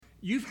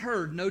You've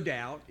heard, no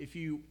doubt, if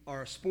you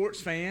are a sports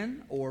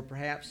fan or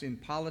perhaps in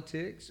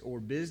politics or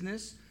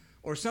business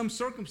or some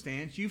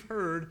circumstance, you've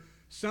heard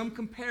some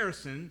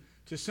comparison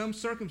to some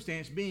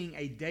circumstance being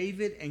a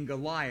David and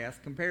Goliath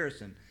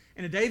comparison.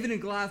 And a David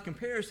and Goliath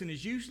comparison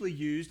is usually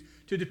used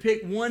to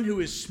depict one who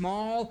is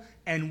small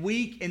and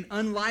weak and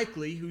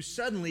unlikely who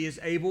suddenly is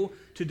able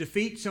to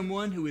defeat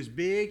someone who is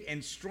big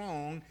and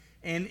strong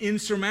and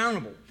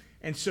insurmountable.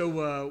 And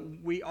so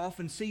we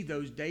often see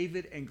those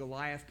David and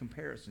Goliath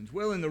comparisons.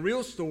 Well, in the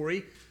real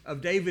story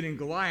of David and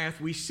Goliath,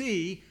 we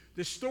see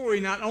the story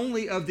not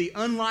only of the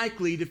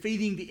unlikely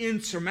defeating the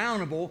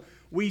insurmountable,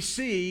 we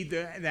see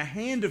the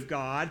hand of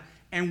God,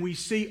 and we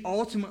see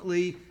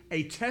ultimately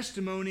a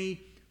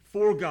testimony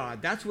for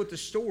God. That's what the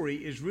story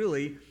is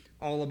really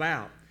all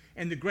about.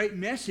 And the great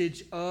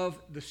message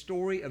of the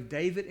story of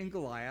David and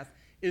Goliath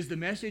is the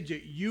message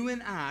that you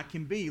and I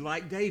can be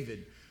like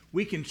David.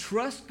 We can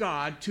trust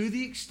God to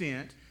the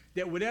extent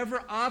that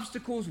whatever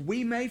obstacles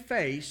we may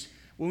face,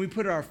 when we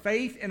put our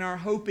faith and our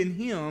hope in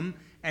Him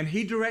and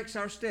He directs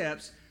our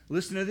steps,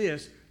 listen to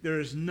this, there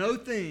is no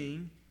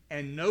thing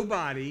and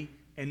nobody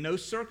and no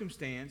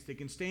circumstance that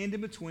can stand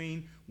in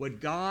between what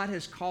God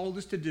has called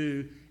us to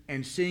do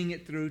and seeing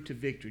it through to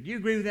victory. Do you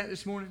agree with that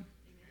this morning?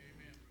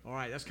 Amen. All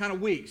right, that's kind of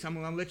weak, so I'm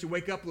going to let you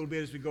wake up a little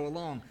bit as we go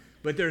along.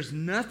 But there's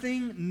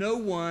nothing, no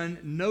one,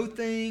 no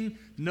thing,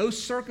 no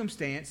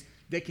circumstance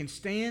that can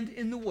stand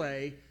in the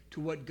way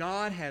to what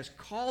God has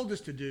called us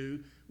to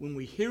do when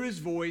we hear His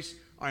voice,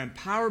 are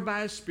empowered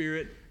by His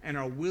Spirit, and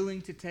are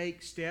willing to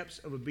take steps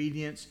of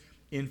obedience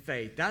in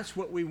faith. That's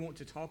what we want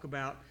to talk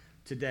about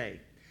today.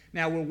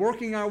 Now, we're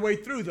working our way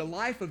through the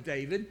life of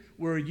David.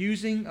 We're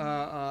using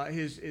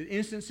his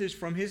instances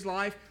from his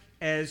life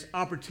as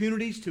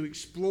opportunities to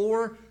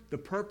explore the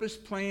purpose,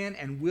 plan,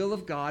 and will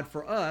of God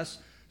for us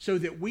so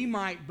that we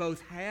might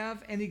both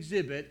have and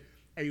exhibit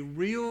a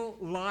real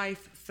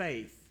life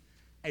faith.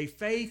 A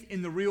faith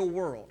in the real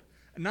world.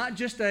 Not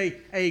just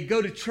a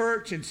go to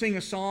church and sing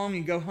a song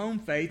and go home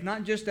faith.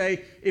 Not just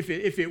a if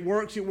it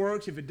works, it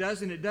works. If it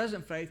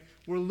doesn't faith.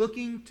 We're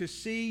looking to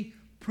see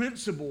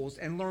principles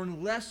and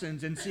learn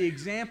lessons and see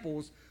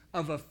examples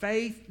of a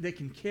faith that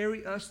can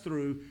carry us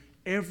through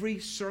every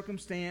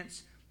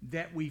circumstance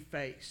that we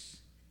face.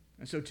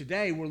 And so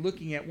today we're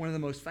looking at one of the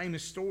most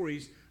famous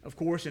stories, of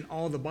course, in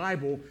all the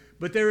Bible.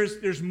 But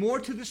there's more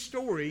to the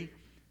story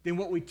than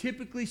what we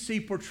typically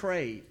see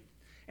portrayed.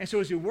 And so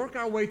as we work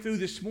our way through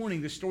this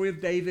morning, the story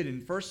of David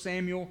in 1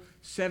 Samuel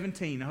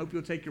 17, I hope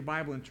you'll take your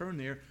Bible and turn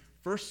there,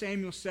 1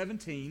 Samuel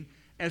 17,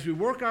 as we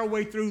work our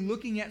way through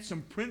looking at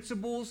some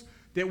principles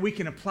that we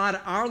can apply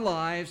to our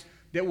lives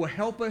that will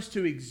help us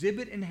to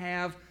exhibit and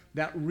have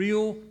that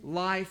real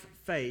life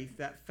faith,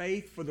 that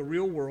faith for the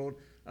real world,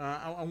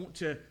 I want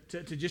to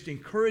just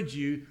encourage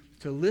you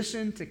to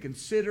listen, to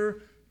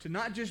consider, to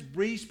not just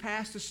breeze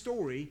past the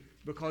story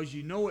because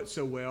you know it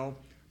so well,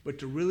 but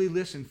to really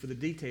listen for the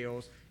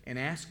details and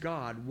ask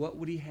God, what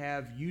would He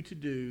have you to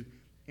do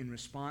in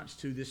response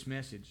to this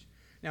message?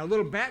 Now, a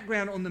little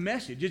background on the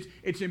message.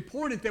 It's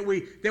important that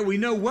we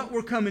know what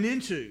we're coming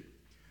into.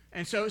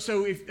 And so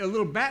if a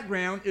little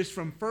background is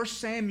from 1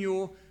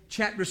 Samuel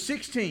chapter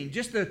 16,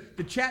 just the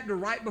chapter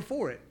right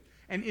before it.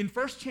 And in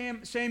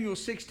 1 Samuel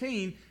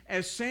 16,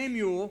 as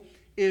Samuel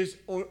is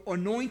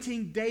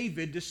anointing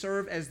David to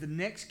serve as the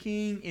next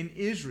king in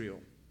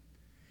Israel,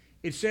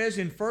 it says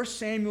in 1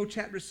 Samuel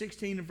chapter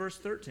 16 and verse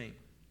 13,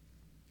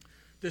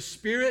 the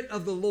Spirit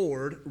of the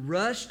Lord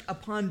rushed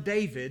upon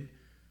David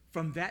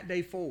from that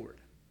day forward.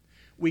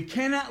 We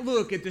cannot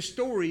look at the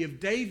story of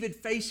David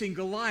facing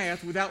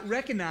Goliath without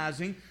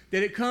recognizing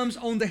that it comes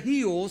on the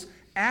heels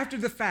after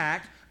the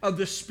fact of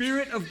the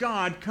Spirit of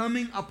God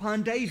coming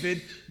upon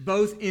David,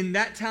 both in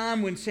that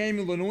time when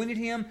Samuel anointed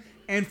him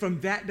and from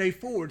that day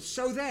forward,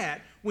 so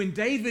that when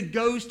David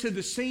goes to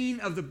the scene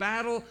of the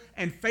battle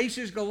and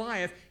faces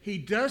Goliath, he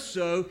does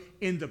so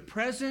in the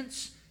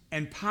presence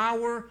and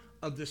power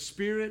of the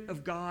Spirit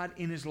of God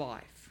in his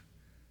life.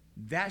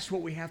 That's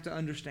what we have to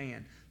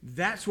understand.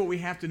 That's what we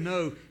have to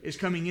know is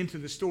coming into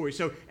the story.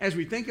 So as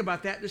we think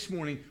about that this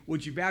morning,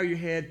 would you bow your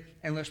head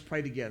and let's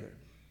pray together.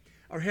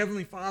 Our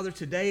Heavenly Father,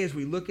 today as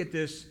we look at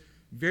this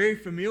very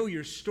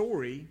familiar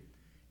story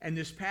and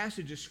this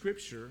passage of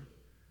Scripture,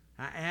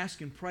 I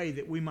ask and pray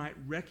that we might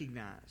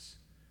recognize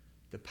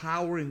the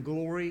power and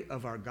glory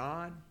of our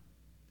God,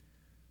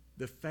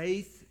 the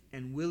faith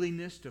and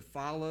willingness to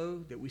follow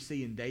that we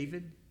see in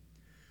David,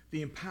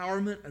 the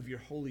empowerment of your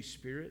Holy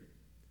Spirit,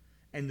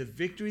 and the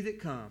victory that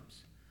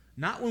comes,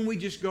 not when we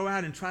just go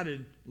out and try to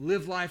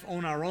live life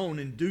on our own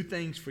and do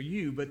things for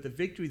you, but the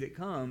victory that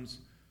comes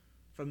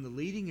from the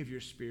leading of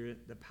your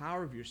Spirit, the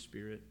power of your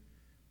Spirit,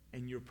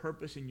 and your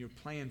purpose and your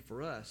plan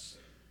for us,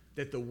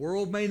 that the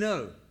world may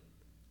know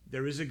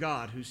there is a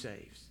God who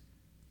saves.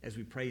 As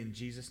we pray in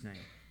Jesus' name,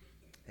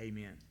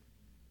 amen.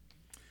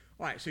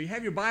 All right, so you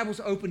have your Bibles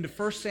open to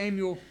 1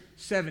 Samuel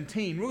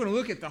 17. We're going to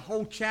look at the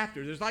whole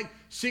chapter. There's like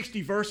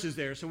 60 verses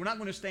there, so we're not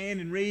going to stand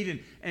and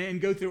read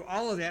and go through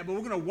all of that, but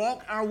we're going to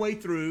walk our way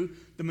through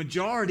the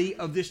majority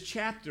of this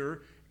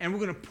chapter, and we're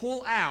going to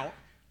pull out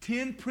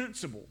 10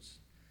 principles.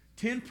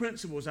 10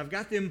 principles. I've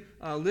got them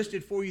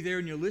listed for you there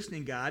in your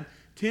listening guide.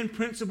 10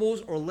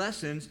 principles or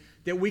lessons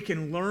that we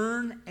can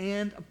learn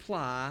and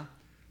apply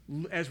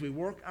as we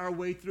work our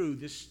way through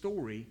this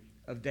story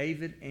of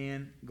David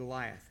and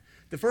Goliath.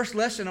 The first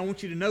lesson I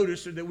want you to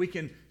notice, or that we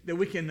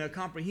can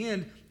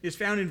comprehend, is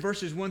found in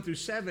verses 1 through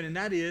 7, and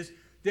that is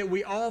that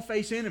we all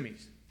face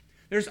enemies.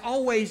 There's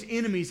always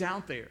enemies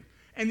out there.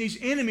 And these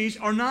enemies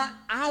are not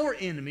our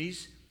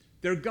enemies,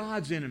 they're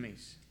God's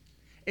enemies.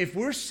 If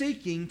we're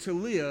seeking to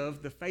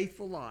live the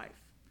faithful life,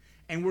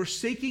 and we're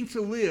seeking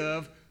to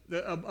live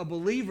a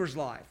believer's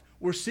life,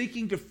 we're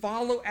seeking to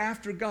follow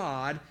after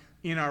God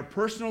in our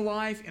personal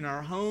life, in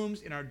our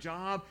homes, in our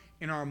job,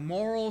 in our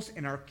morals,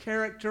 in our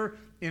character,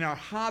 in our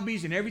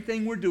hobbies, in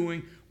everything we're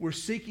doing, we're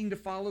seeking to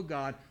follow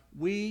God,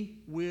 we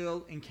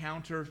will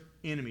encounter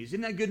enemies.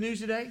 Isn't that good news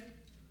today?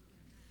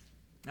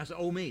 That's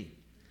old me.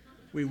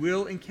 We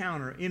will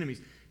encounter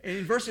enemies. And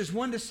in verses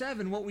 1 to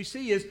 7, what we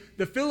see is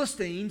the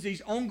Philistines,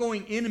 these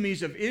ongoing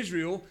enemies of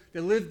Israel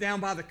that live down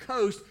by the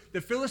coast,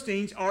 the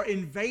Philistines are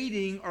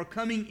invading or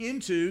coming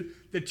into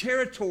the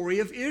territory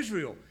of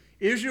Israel.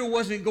 Israel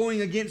wasn't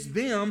going against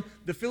them.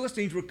 The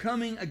Philistines were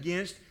coming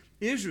against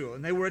Israel,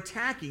 and they were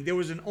attacking. There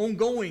was an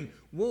ongoing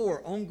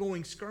war,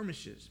 ongoing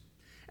skirmishes.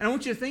 And I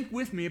want you to think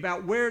with me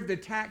about where the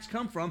attacks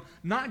come from,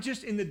 not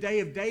just in the day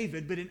of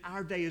David, but in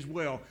our day as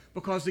well.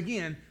 Because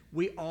again,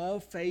 we all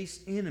face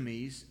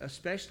enemies,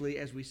 especially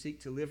as we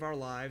seek to live our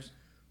lives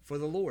for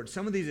the Lord.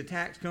 Some of these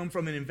attacks come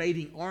from an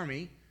invading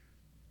army,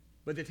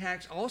 but the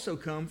attacks also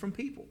come from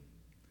people.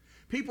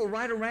 People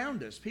right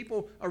around us,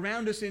 people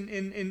around us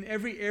in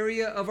every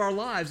area of our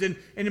lives. And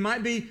it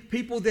might be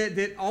people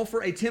that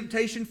offer a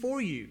temptation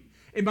for you.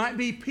 It might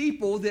be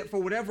people that for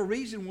whatever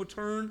reason will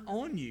turn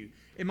on you.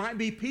 It might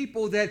be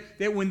people that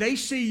when they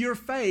see your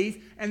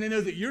faith and they know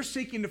that you're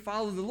seeking to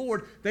follow the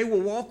Lord, they will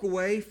walk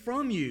away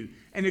from you.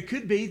 And it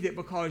could be that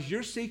because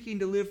you're seeking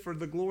to live for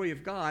the glory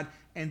of God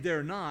and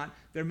they're not,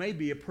 there may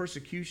be a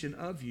persecution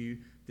of you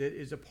that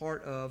is a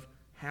part of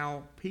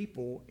how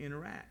people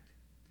interact.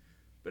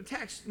 But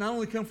attacks not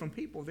only come from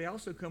people, they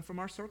also come from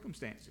our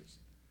circumstances.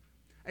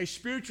 A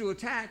spiritual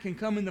attack can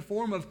come in the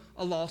form of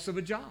a loss of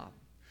a job.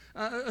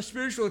 A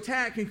spiritual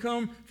attack can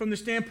come from the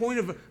standpoint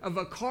of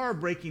a car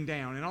breaking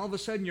down, and all of a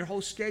sudden your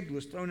whole schedule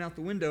is thrown out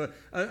the window.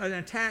 An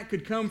attack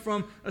could come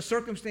from a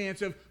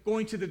circumstance of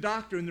going to the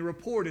doctor and the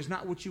report is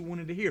not what you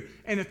wanted to hear.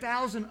 And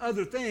 1,000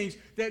 other things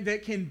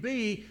that can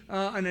be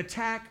an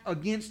attack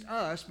against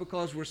us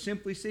because we're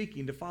simply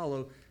seeking to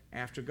follow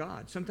after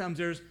God. Sometimes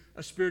there's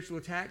a spiritual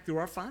attack through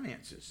our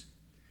finances.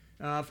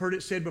 I've heard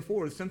it said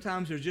before,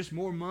 sometimes there's just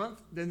more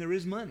month than there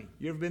is money.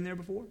 You ever been there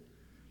before?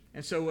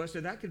 And so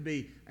that could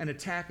be an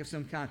attack of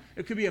some kind.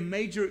 It could be a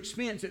major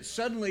expense that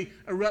suddenly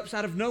erupts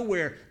out of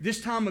nowhere this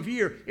time of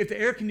year. If the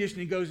air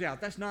conditioning goes out,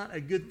 that's not a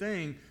good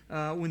thing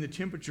when the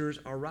temperatures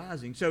are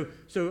rising.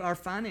 So our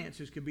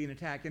finances could be an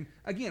attack. And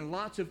again,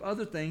 lots of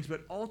other things,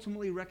 but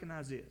ultimately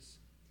recognize this,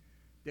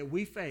 that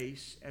we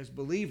face, as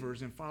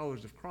believers and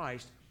followers of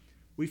Christ,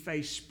 we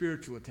face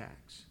spiritual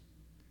attacks.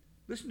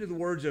 Listen to the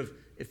words of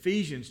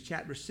Ephesians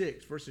chapter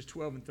 6, verses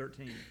 12 and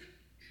 13.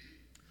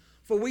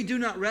 For we do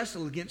not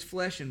wrestle against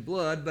flesh and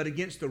blood, but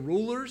against the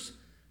rulers,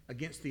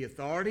 against the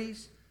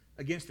authorities,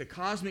 against the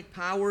cosmic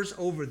powers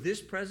over this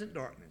present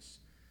darkness,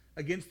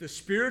 against the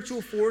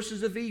spiritual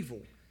forces of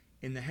evil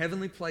in the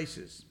heavenly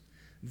places.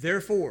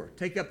 Therefore,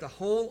 take up the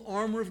whole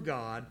armor of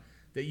God,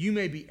 that you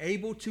may be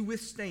able to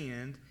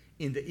withstand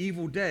in the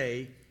evil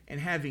day, and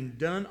having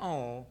done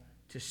all,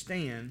 to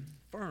stand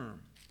firm.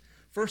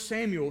 1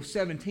 Samuel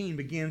 17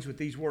 begins with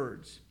these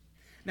words.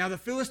 Now the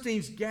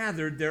Philistines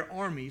gathered their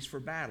armies for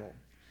battle.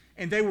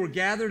 And they were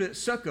gathered at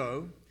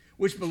Succoth,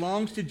 which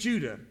belongs to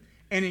Judah,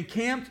 and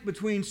encamped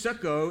between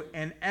Succoth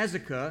and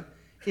Azekah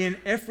in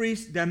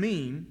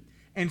Ephraim.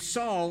 And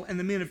Saul and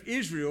the men of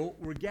Israel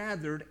were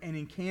gathered and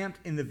encamped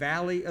in the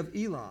valley of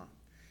Elah,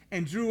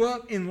 and drew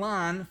up in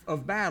line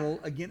of battle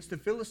against the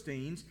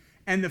Philistines.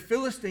 And the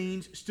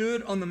Philistines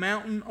stood on the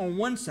mountain on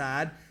one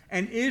side,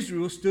 and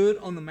Israel stood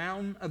on the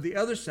mountain of the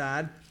other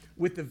side,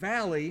 with the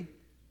valley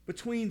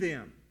between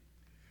them.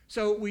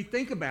 So we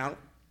think about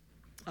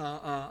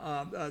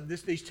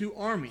these two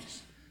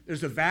armies.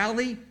 There's a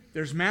valley,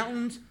 there's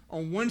mountains.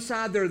 On one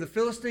side there are the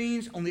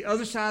Philistines, on the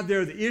other side there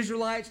are the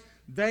Israelites.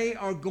 They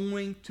are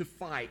going to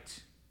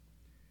fight.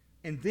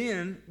 And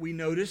then we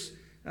notice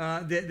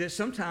that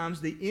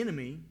sometimes the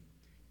enemy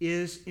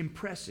is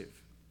impressive.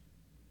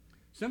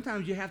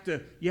 Sometimes you have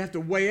to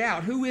weigh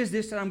out, who is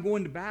this that I'm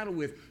going to battle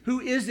with? Who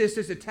is this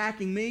that's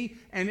attacking me?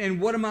 And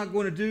what am I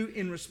going to do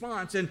in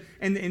response? And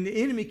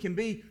the enemy can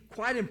be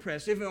quite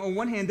impressive. On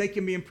one hand, they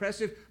can be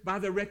impressive by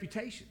their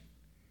reputation.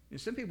 And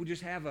some people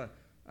just have a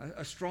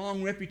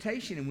strong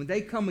reputation. And when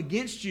they come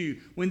against you,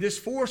 when this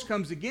force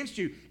comes against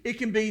you, it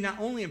can be not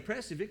only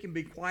impressive, it can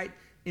be quite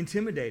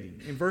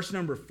intimidating. In verse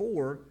number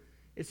 4,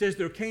 it says,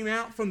 there came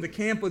out from the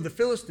camp of the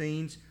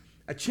Philistines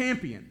a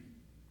champion.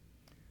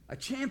 A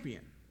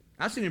champion.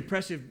 That's an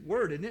impressive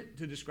word, isn't it,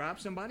 to describe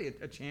somebody,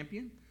 a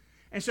champion?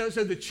 And so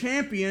the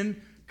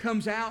champion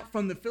comes out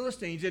from the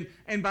Philistines.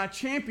 And by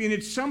champion,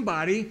 it's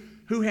somebody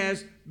who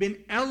has been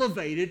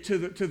elevated to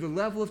the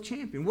level of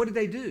champion. What did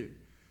they do?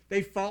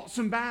 They fought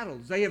some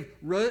battles. They have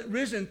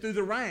risen through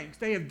the ranks.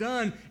 They have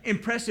done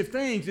impressive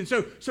things. And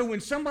so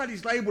when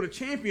somebody's labeled a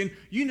champion,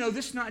 you know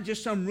this is not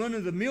just some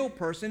run-of-the-mill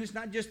person. It's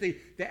not just the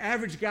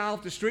average guy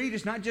off the street.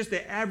 It's not just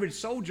the average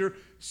soldier.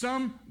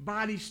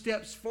 Somebody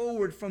steps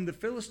forward from the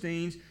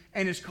Philistines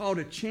and is called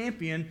a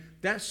champion.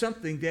 That's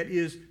something that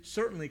is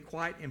certainly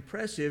quite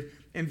impressive.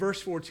 And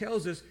verse 4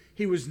 tells us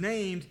he was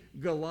named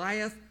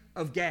Goliath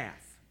of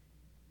Gath.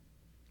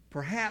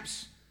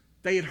 Perhaps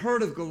they had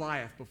heard of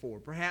Goliath before.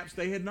 Perhaps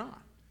they had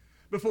not.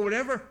 But for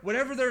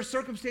whatever their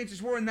circumstances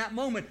were in that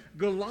moment,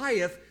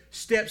 Goliath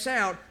steps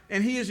out,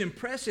 and he is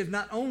impressive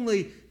not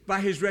only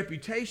by his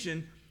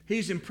reputation,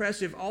 he's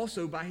impressive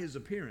also by his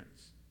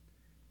appearance.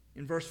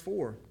 In verse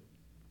 4,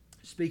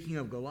 speaking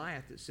of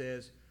Goliath, it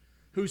says,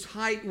 whose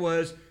height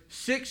was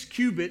 6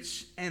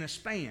 cubits and a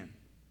span.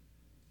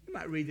 You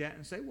might read that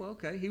and say, well,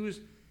 okay, he was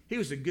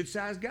a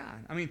good-sized guy.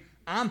 I mean,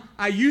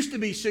 I used to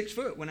be 6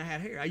 foot when I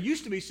had hair. I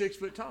used to be 6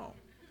 foot tall.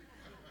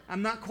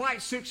 I'm not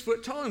quite 6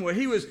 foot tall anymore.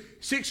 He was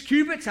 6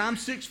 cubits. I'm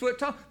 6 foot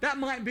tall. That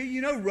might be,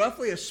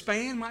 roughly a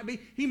span might be.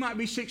 He might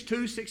be 6'2",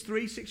 6'3",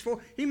 6'4".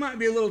 He might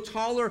be a little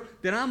taller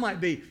than I might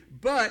be.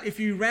 But if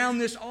you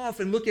round this off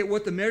and look at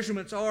what the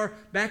measurements are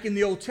back in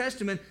the Old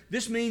Testament,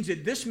 this means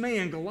that this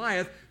man,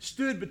 Goliath,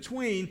 stood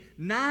between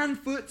 9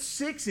 foot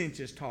 6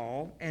 inches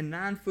tall and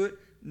 9 foot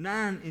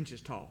 9 inches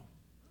tall.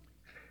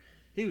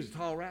 He was a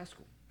tall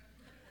rascal.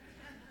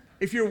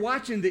 If you're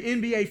watching the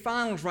NBA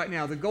Finals right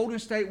now, the Golden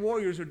State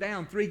Warriors are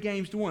down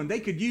 3-1. They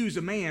could use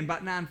a man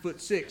about 9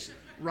 foot 6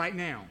 right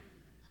now.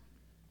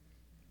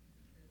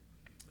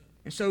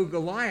 And so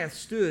Goliath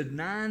stood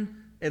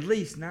at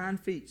least 9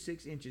 feet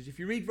 6 inches. If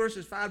you read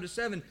verses 5 to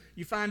 7,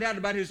 you find out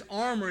about his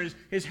armor,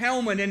 his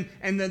helmet,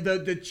 and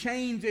the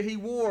chains that he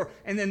wore,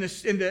 and then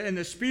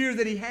the spear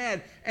that he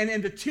had,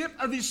 and the tip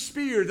of his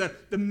spear,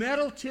 the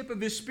metal tip of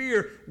his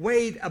spear,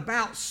 weighed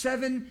about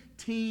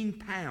 17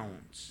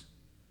 pounds.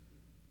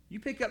 You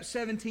pick up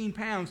 17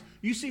 pounds,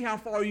 you see how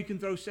far you can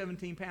throw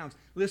 17 pounds.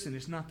 Listen,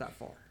 it's not that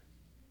far.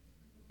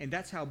 And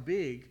that's how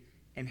big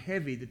and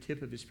heavy the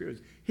tip of his spear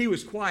is. He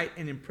was quite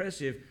an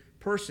impressive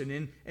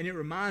person, and it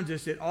reminds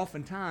us that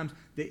oftentimes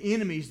the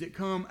enemies that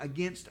come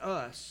against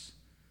us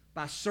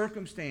by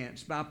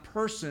circumstance, by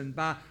person,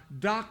 by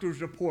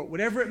doctor's report,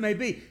 whatever it may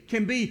be,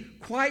 can be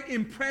quite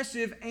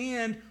impressive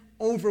and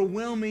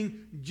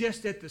overwhelming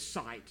just at the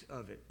sight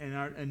of it.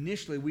 And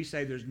initially we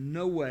say there's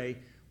no way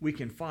we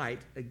can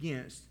fight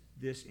against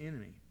this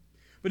enemy.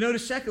 But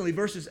notice secondly,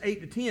 verses 8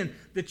 to 10,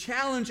 the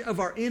challenge of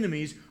our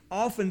enemies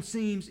often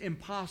seems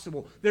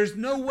impossible. There's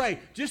no way.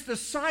 Just the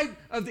sight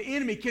of the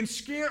enemy can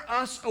scare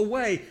us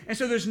away. And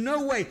so there's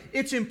no way.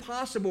 It's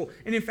impossible.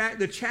 And in fact,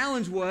 the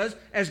challenge was,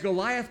 as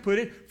Goliath put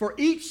it, for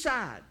each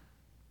side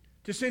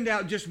to send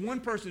out just one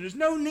person. There's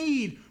no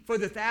need for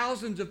the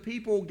thousands of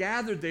people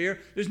gathered there.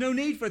 There's no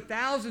need for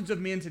thousands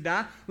of men to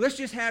die. Let's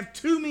just have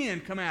 2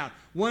 men come out.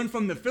 One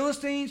from the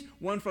Philistines,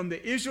 one from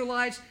the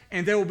Israelites,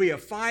 and there will be a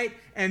fight.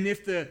 And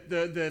if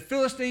the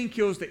Philistine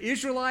kills the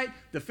Israelite,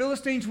 the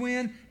Philistines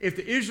win. If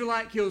the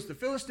Israelite kills the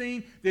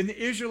Philistine, then the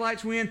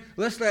Israelites win.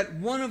 Let's let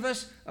one of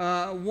us,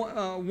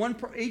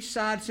 each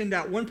side send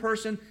out one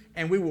person,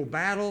 and we will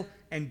battle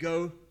and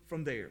go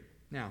from there.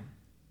 Now,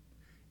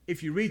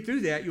 if you read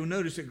through that, you'll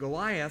notice that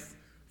Goliath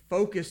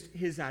focused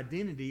his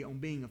identity on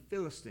being a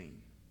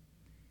Philistine.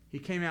 He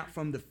came out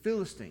from the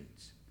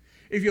Philistines.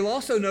 If you'll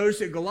also notice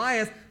that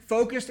Goliath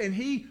focused and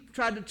he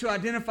tried to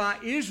identify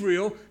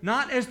Israel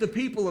not as the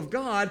people of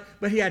God,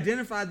 but he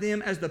identified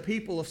them as the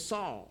people of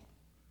Saul,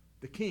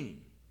 the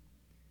king.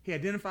 He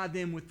identified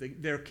them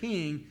with their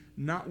king,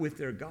 not with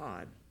their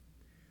God.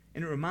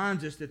 And it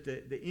reminds us that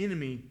the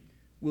enemy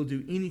will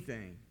do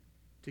anything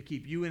to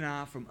keep you and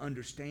I from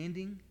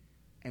understanding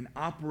and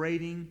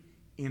operating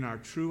in our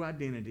true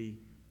identity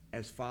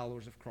as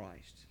followers of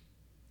Christ.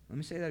 Let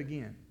me say that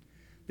again.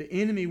 The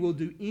enemy will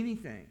do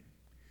anything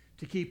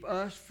to keep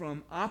us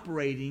from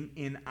operating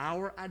in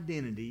our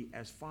identity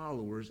as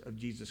followers of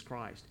Jesus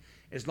Christ.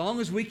 As long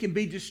as we can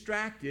be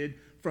distracted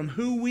from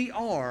who we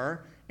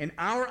are and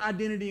our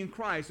identity in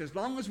Christ, as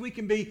long as we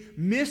can be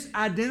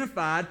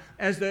misidentified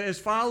as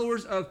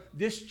followers of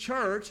this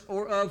church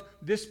or of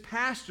this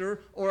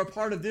pastor or a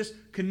part of this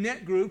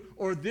connect group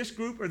or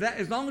that,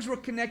 as long as we're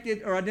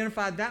connected or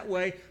identified that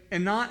way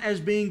and not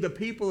as being the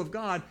people of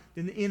God,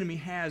 then the enemy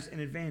has an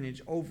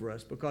advantage over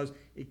us because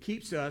it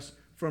keeps us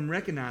from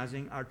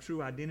recognizing our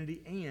true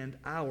identity and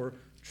our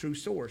true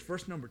source.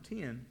 Verse number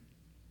 10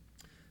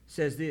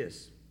 says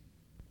this: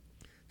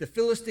 the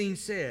Philistine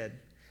said,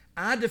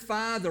 I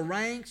defy the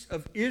ranks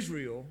of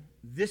Israel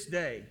this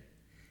day.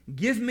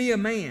 Give me a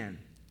man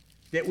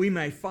that we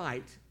may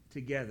fight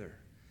together.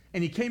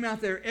 And he came out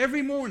there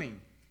every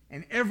morning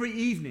and every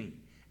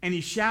evening, and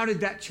he shouted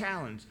that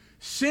challenge.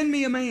 Send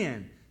me a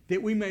man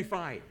that we may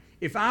fight.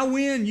 If I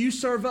win, you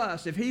serve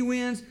us. If he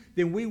wins,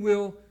 then we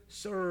will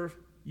serve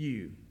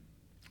you.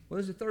 Well,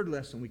 there's a third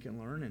lesson we can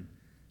learn, and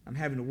I'm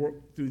having to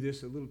work through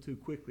this a little too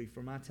quickly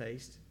for my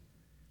taste.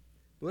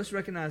 But let's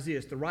recognize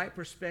this. The right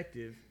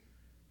perspective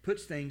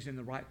puts things in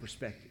the right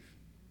perspective.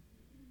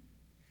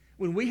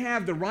 When we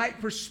have the right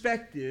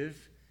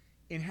perspective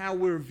in how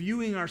we're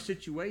viewing our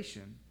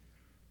situation,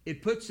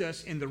 it puts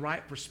us in the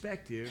right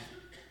perspective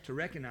to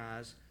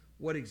recognize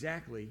what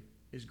exactly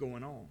is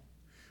going on.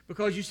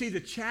 Because you see, the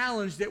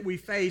challenge that we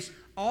face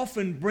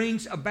often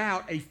brings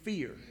about a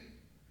fear.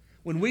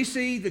 When we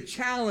see the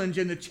challenge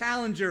and the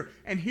challenger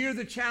and hear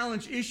the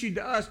challenge issued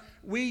to us,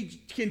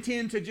 we can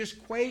tend to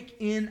just quake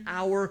in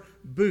our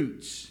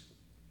boots.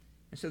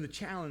 And so the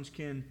challenge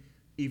can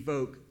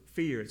evoke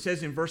fear. It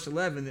says in verse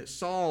 11 that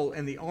Saul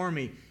and the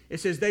army, it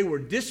says they were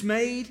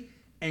dismayed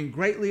and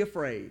greatly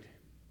afraid.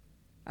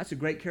 That's a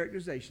great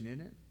characterization,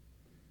 isn't it?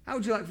 How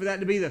would you like for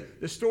that to be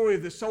the story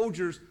of the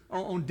soldiers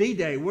on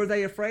D-Day? Were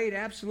they afraid?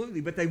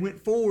 Absolutely. But they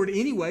went forward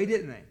anyway,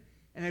 didn't they?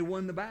 And they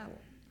won the battle.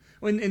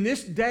 In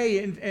this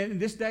day, and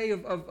this day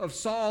of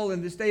Saul,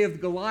 and this day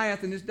of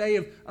Goliath, and this day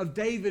of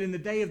David, and the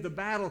day of the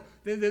battle,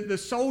 the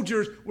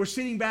soldiers were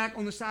sitting back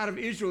on the side of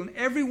Israel, and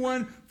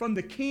everyone from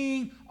the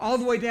king all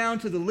the way down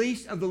to the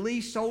least of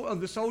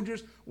the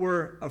soldiers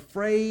were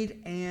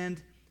afraid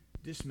and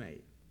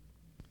dismayed.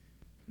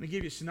 Let me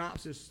give you a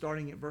synopsis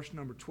starting at verse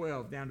number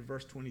 12 down to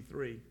verse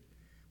 23.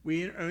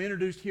 We are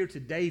introduced here to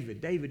David.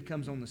 David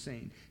comes on the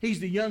scene. He's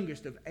the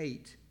youngest of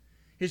 8.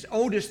 His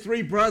oldest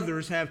 3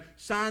 brothers have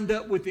signed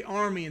up with the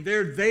army, and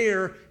they're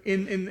there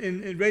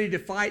in ready to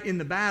fight in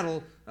the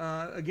battle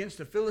against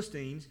the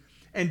Philistines.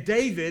 And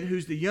David,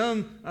 who's the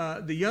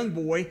young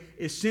boy,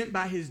 is sent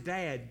by his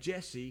dad,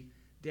 Jesse,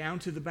 down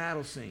to the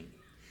battle scene.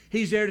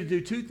 He's there to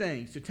do 2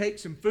 things: to take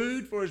some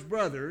food for his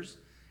brothers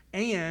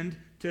and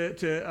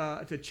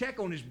to check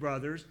on his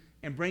brothers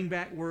and bring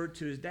back word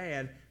to his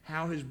dad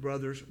how his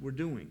brothers were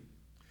doing.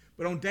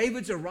 But on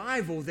David's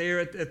arrival there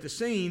at the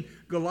scene,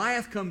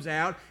 Goliath comes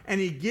out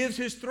and he gives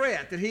his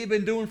threat that he had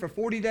been doing for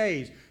 40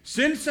 days.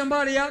 Send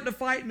somebody out to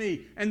fight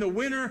me, and the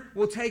winner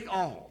will take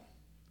all.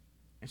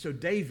 And so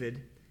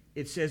David,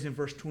 it says in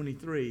verse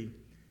 23,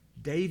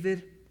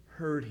 David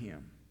heard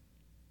him.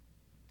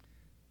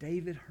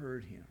 David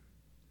heard him.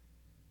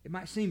 It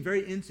might seem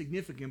very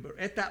insignificant, but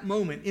at that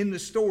moment in the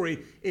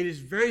story, it is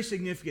very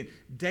significant.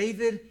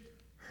 David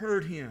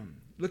heard him.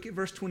 Look at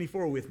verse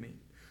 24 with me.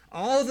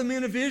 All the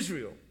men of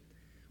Israel,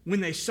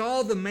 when they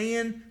saw the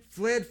man,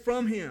 fled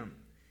from him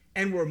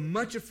and were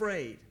much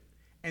afraid.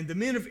 And the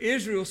men of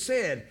Israel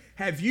said,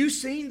 have you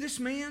seen this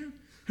man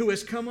who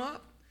has come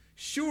up?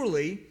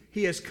 Surely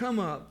he has come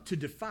up to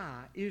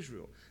defy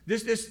Israel.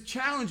 This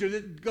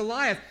challenger,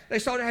 Goliath, they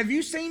saw, have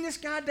you seen this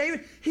guy,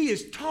 David? He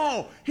is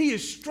tall. He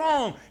is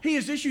strong. He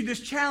has issued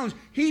this challenge.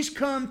 He's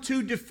come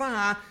to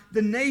defy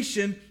the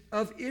nation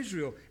of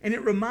Israel. And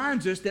it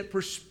reminds us that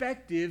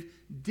perspective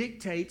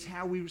dictates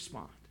how we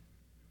respond.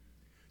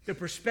 The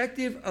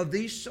perspective of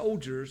these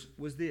soldiers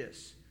was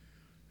this: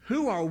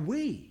 who are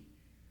we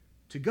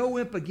to go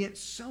up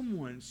against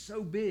someone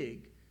so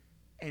big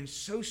and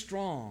so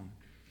strong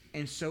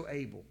and so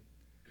able?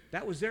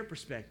 That was their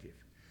perspective.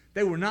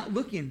 They were not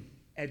looking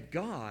at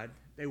God,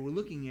 they were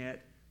looking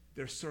at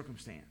their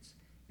circumstance.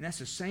 And that's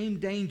the same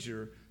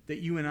danger that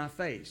you and I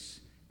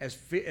face as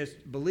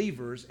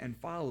believers and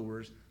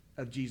followers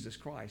of Jesus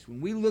Christ.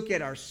 When we look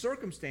at our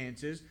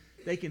circumstances,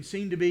 they can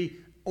seem to be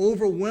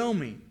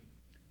overwhelming,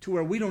 to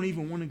where we don't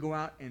even want to go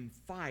out and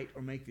fight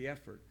or make the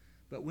effort.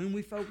 But when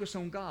we focus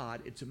on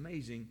God, it's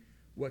amazing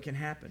what can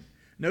happen.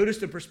 Notice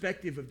the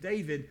perspective of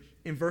David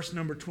in verse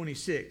number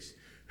 26.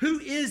 Who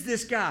is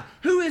this guy?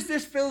 Who is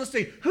this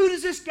Philistine? Who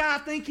does this guy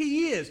think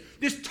he is?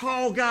 This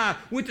tall guy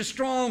with the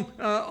strong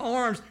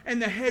arms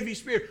and the heavy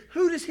spear.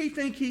 Who does he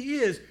think he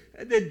is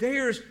that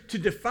dares to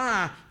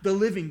defy the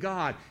living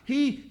God?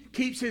 He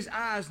keeps his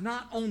eyes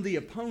not on the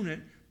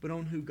opponent, but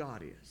on who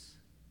God is.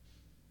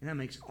 And that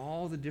makes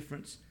all the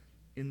difference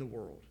in the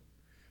world.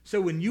 So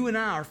when you and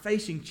I are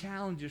facing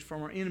challenges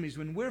from our enemies,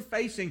 when we're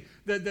facing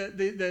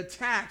the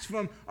attacks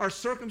from our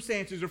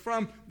circumstances or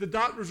from the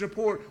doctor's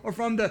report or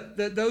from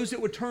those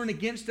that would turn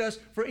against us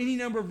for any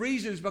number of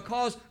reasons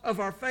because of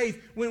our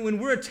faith, when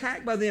we're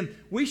attacked by them,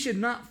 we should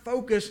not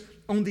focus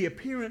on the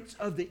appearance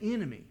of the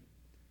enemy,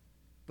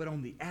 but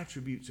on the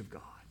attributes of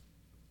God.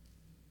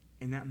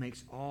 And that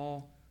makes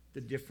all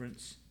the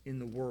difference in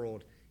the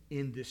world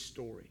in this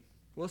story.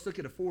 Well, let's look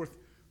at a 4th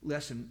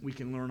lesson we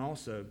can learn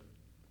also.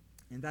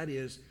 And that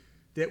is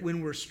that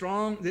when we're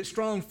strong, that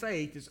strong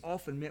faith is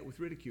often met with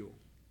ridicule.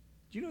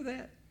 Do you know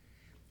that?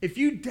 If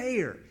you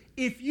dare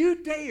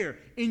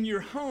in your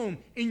home,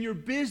 in your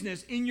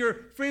business, in your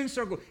friend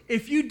circle,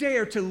 if you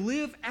dare to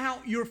live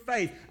out your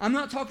faith, I'm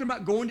not talking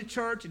about going to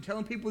church and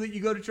telling people that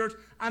you go to church.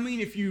 I mean,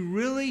 if you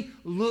really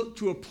look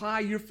to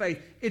apply your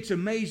faith, it's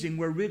amazing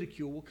where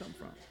ridicule will come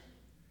from.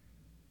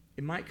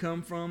 It might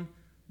come from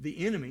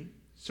the enemy.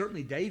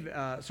 Certainly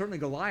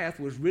Goliath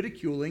was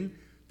ridiculing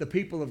the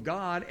people of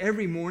God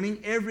every morning,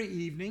 every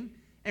evening.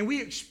 And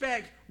we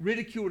expect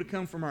ridicule to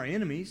come from our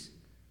enemies.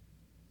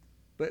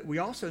 But we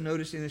also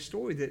notice in this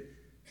story that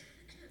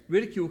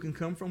ridicule can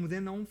come from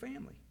within the own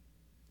family.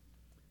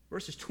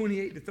 Verses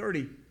 28 to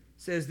 30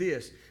 says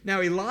this. Now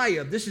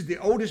Eliab, this is the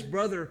oldest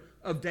brother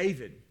of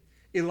David.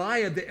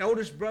 Eliab, the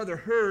eldest brother,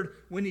 heard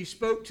when he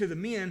spoke to the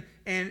men,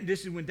 and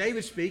this is when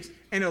David speaks,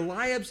 and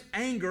Eliab's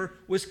anger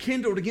was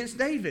kindled against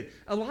David.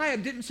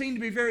 Eliab didn't seem to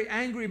be very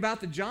angry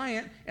about the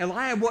giant.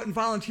 Eliab wasn't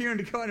volunteering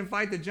to go out and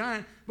fight the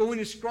giant, but when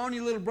his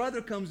scrawny little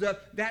brother comes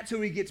up, that's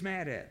who he gets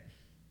mad at.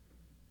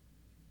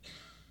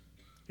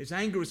 His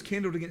anger was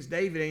kindled against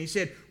David, and he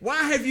said,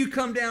 "Why have you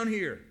come down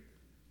here?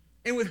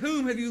 And with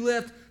whom have you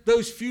left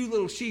those few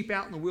little sheep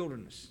out in the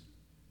wilderness?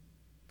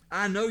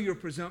 I know your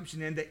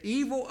presumption and the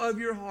evil of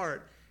your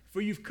heart,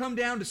 for you've come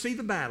down to see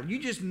the battle. You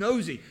just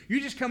nosy. You're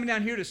just coming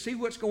down here to see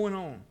what's going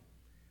on."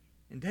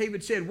 And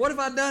David said, "What have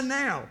I done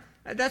now?"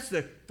 That's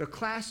the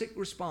classic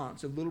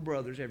response of little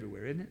brothers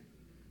everywhere, isn't it?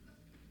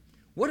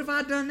 What have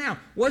I done now?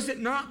 Was it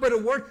not but a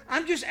word?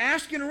 I'm just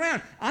asking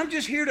around. I'm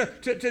just here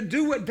to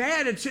do what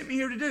Dad had sent me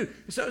here to do.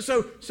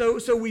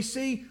 So we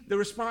see the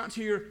response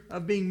here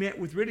of being met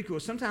with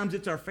ridicule. Sometimes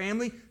it's our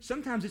family.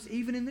 Sometimes it's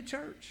even in the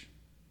church.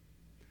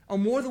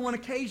 On more than one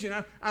occasion,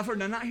 I've heard,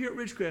 now not here at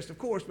Ridgecrest, of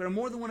course, but on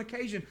more than one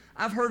occasion,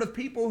 I've heard of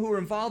people who are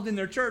involved in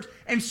their church,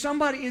 and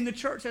somebody in the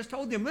church has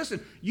told them,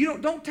 "Listen, you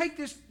don't take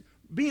this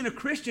being a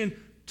Christian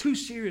too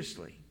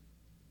seriously.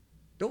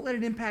 Don't let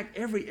it impact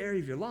every area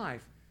of your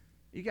life.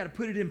 You got to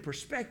put it in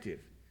perspective.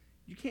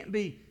 You can't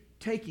be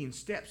taking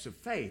steps of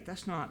faith.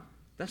 That's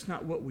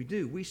not what we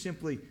do. We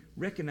simply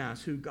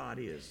recognize who God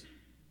is."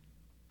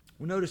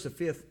 We'll notice a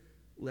fifth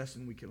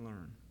lesson we can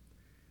learn.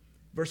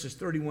 Verses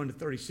 31 to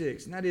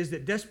 36, and that is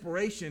that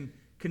desperation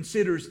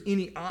considers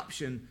any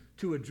option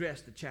to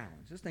address the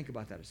challenge. Let's think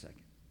about that a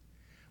second.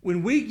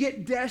 When we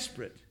get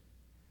desperate,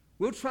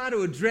 we'll try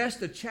to address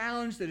the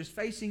challenge that is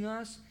facing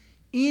us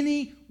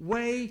any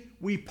way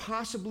we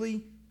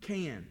possibly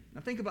can.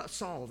 Now think about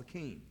Saul, the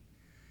king.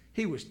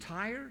 He was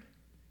tired.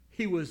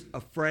 He was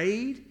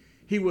afraid.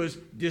 He was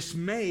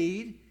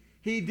dismayed.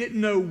 He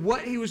didn't know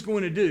what he was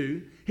going to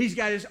do. He's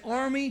got his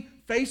army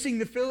facing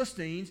the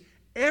Philistines.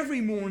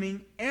 Every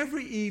morning,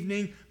 every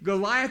evening,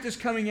 Goliath is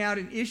coming out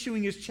and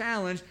issuing his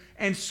challenge,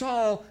 and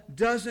Saul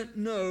doesn't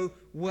know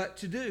what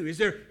to do. Is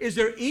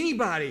there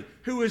anybody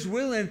who is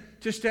willing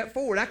to step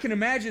forward? I can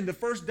imagine the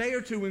first day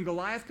or two when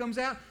Goliath comes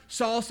out,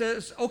 Saul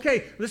says,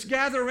 "Okay, let's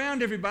gather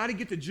around everybody,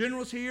 get the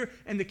generals here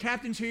and the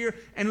captains here,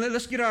 and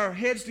let's get our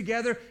heads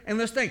together, and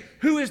let's think,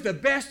 who is the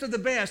best of the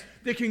best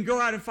that can go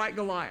out and fight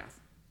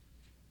Goliath?"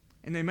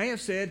 And they may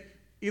have said,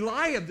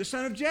 "Eliab, the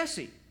son of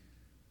Jesse."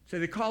 So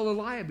they call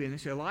Eliab in. They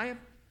say, "Eliab,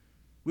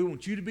 we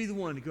want you to be the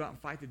one to go out and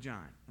fight the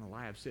giant." And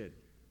Eliab said,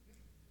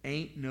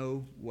 "Ain't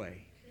no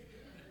way."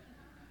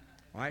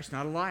 All right, it's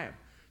not Eliab.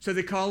 So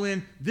they call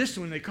in this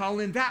one, they call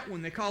in that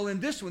one, they call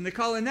in this one, they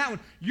call in that one.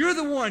 "You're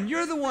the one,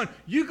 you're the one.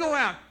 You go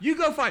out, you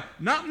go fight.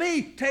 Not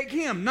me, take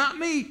him. Not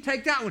me,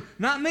 take that one.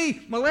 Not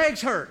me, my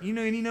leg's hurt." You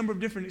know, any number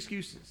of different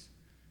excuses.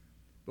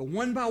 But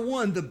one by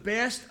one, the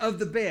best of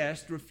the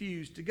best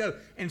refused to go.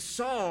 And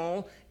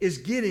Saul is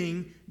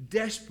getting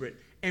desperate.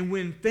 And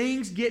when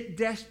things get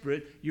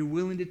desperate, you're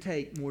willing to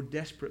take more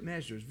desperate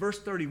measures. Verse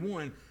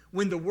 31,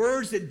 when the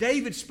words that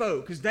David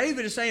spoke, because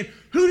David is saying,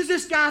 who does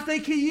this guy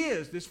think he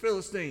is, this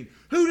Philistine?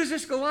 Who does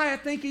this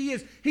Goliath think he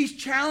is? He's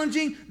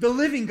challenging the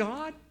living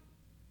God.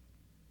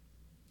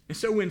 And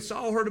so when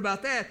Saul heard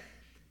about that,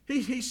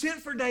 he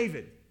sent for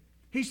David.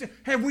 He said,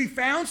 "Have we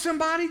found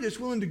somebody that's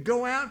willing to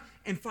go out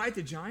and fight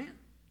the giant?"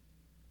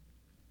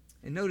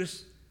 And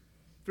notice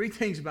three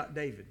things about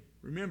David.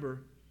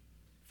 Remember,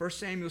 1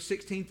 Samuel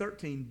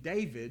 16:13,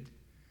 David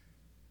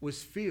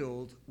was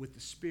filled with the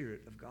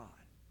Spirit of God.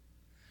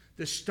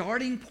 The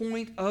starting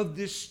point of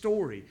this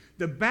story,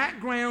 the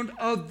background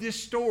of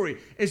this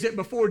story, is that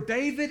before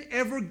David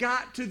ever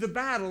got to the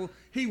battle,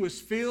 he was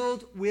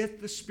filled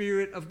with the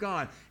Spirit of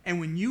God.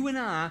 And when you and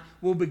I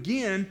will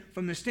begin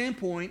from the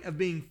standpoint of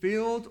being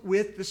filled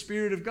with the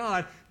Spirit of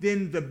God,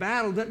 then the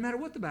battle, doesn't matter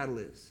what the battle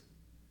is,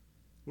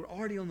 we're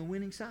already on the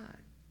winning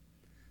side.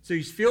 So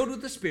he's filled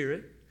with the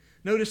Spirit.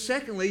 Notice,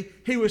 secondly,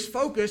 he was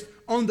focused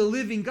on the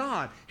living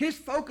God. His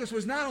focus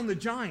was not on the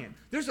giant.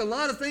 There's a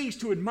lot of things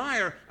to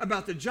admire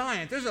about the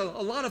giant. There's a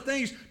lot of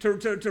things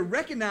to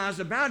recognize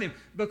about him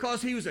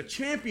because he was a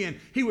champion.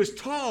 He was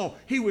tall.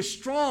 He was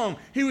strong.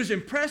 He was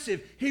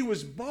impressive. He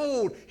was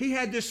bold. He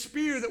had this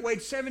spear that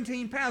weighed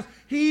 17 pounds.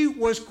 He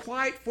was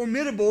quite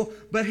formidable,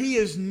 but he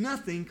is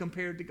nothing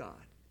compared to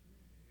God.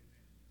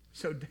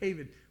 So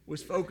David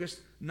was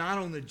focused not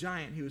on the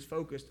giant, he was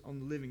focused on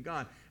the living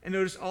God. And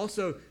notice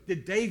also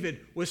that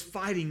David was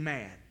fighting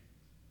mad.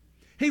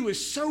 He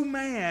was so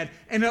mad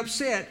and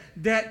upset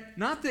that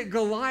not that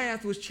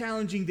Goliath was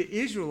challenging the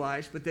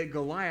Israelites, but that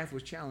Goliath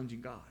was challenging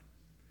God.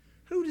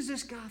 Who does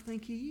this guy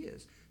think he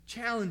is?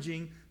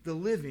 Challenging the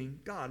living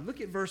God.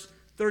 Look at verse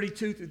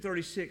 32 through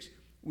 36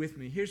 with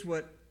me. Here's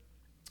what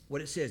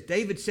it says.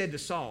 David said to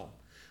Saul,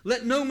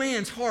 "Let no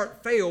man's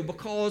heart fail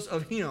because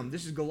of him."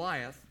 This is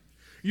Goliath.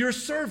 "Your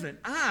servant,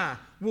 I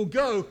will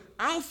go.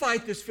 I'll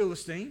fight this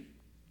Philistine."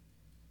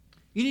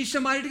 You need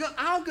somebody to go?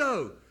 I'll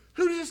go.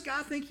 Who does this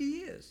guy think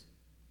he is?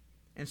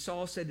 And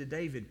Saul said to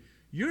David,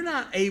 "You're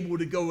not able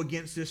to go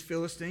against this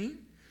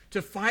Philistine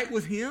to fight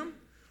with him,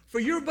 For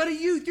you're but a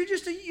youth.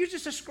 You're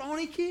just a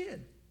scrawny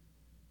kid.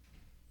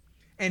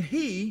 And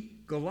he,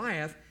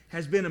 Goliath,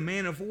 has been a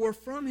man of war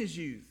from his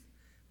youth.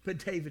 But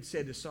David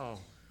said to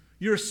Saul,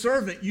 your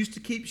servant used to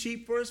keep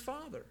sheep for his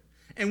father.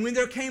 And when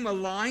there came a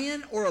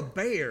lion or a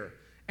bear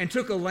and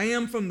took a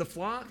lamb from the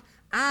flock,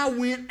 I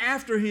went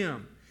after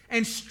him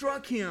and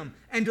struck him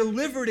and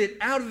delivered it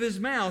out of his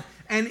mouth.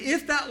 And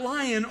if that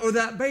lion or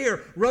that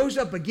bear rose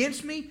up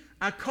against me,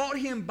 I caught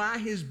him by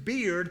his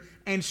beard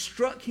and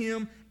struck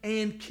him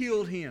and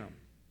killed him.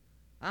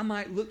 I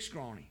might look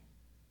scrawny,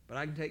 but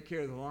I can take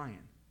care of the lion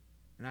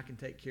and I can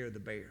take care of the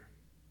bear.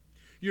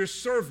 Your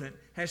servant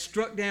has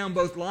struck down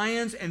both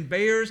lions and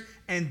bears,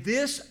 and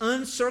this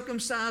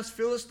uncircumcised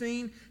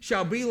Philistine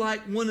shall be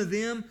like one of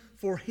them,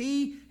 for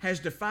he has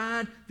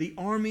defied the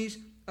armies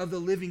of the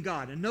living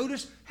God. And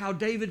notice how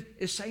David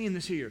is saying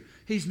this here.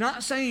 He's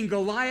not saying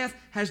Goliath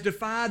has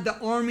defied the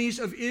armies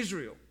of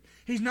Israel.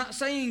 He's not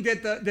saying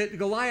that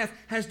Goliath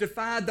has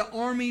defied the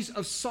armies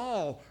of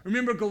Saul.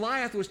 Remember,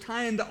 Goliath was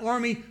tying the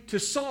army to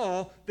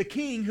Saul, the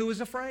king who was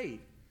afraid.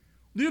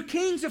 Your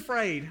king's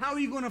afraid. How are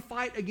you going to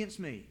fight against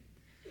me?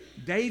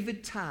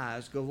 David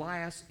ties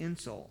Goliath's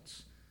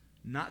insults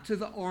not to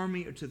the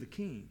army or to the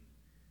king,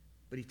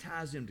 but he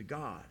ties them to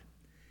God.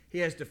 He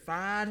has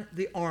defied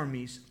the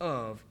armies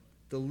of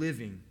the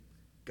living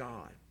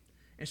God.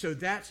 And so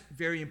that's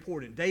very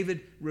important.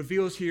 David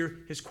reveals here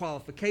his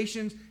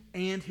qualifications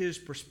and his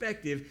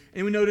perspective.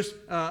 And we notice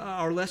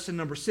our lesson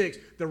number 6,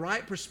 the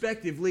right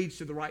perspective leads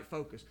to the right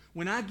focus.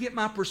 When I get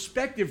my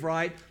perspective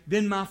right,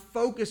 then my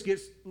focus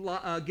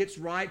gets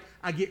right.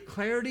 I get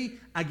clarity.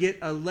 I get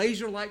a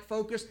laser-like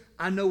focus.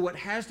 I know what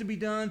has to be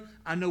done.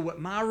 I know what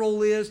my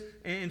role is.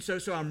 And so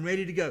I'm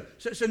ready to go.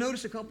 So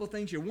notice a couple of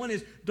things here. One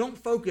is, don't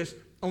focus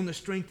on the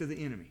strength of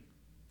the enemy.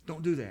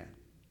 Don't do that.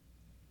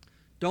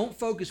 Don't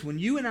focus. When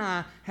you and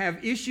I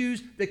have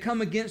issues that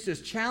come against us,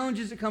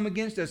 challenges that come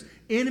against us,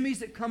 enemies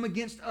that come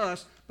against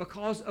us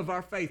because of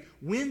our faith,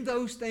 when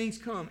those things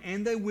come,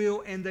 and they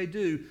will and they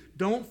do,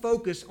 don't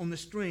focus on the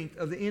strength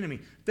of the enemy.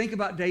 Think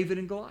about David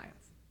and Goliath.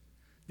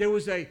 There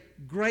was a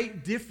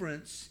great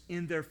difference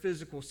in their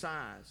physical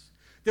size.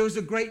 There was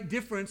a great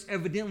difference,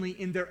 evidently,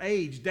 in their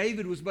age.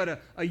 David was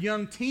but a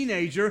young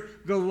teenager.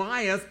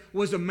 Goliath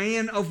was a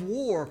man of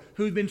war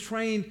who had been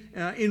trained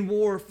in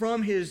war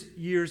from his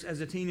years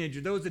as a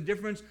teenager. There was a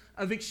difference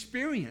of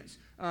experience.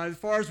 As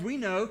far as we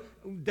know,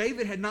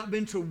 David had not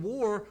been to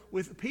war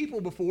with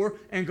people before,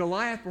 and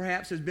Goliath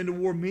perhaps has been to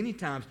war many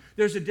times.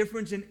 There's a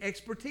difference in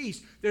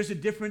expertise. There's a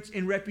difference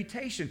in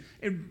reputation.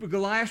 In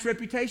Goliath's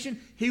reputation,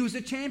 he was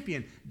a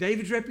champion.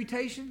 David's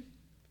reputation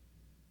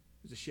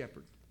was a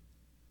shepherd.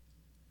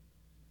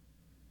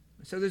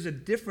 So there's a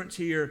difference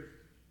here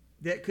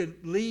that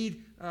could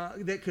lead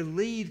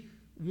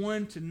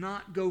one to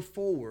not go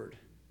forward.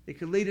 It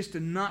could lead us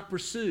to not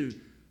pursue,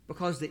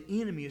 because the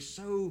enemy is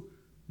so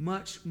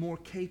much more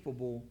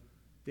capable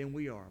than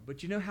we are.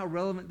 But you know how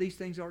relevant these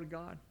things are to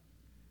God?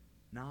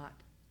 Not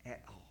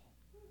at all.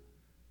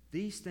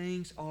 These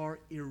things are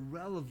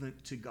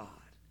irrelevant to God.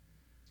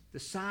 The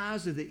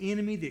size of the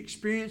enemy, the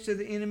experience of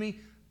the enemy,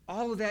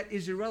 all of that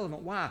is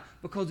irrelevant. Why?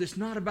 Because it's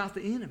not about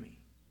the enemy.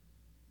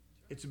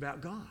 It's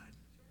about God.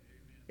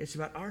 It's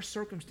about our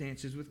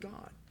circumstances with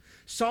God.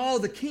 Saul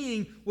the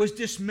king was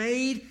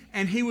dismayed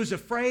and he was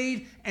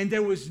afraid, and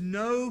there was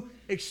no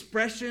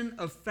expression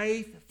of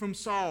faith from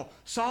Saul.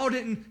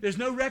 There's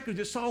no record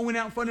that Saul went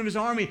out in front of his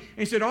army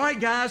and said, all right,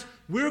 guys,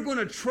 we're going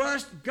to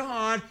trust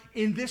God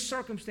in this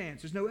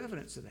circumstance. There's no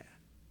evidence of that.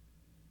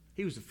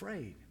 He was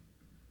afraid.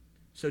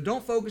 So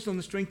don't focus on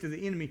the strength of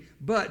the enemy,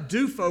 but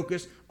do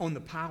focus on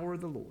the power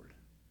of the Lord.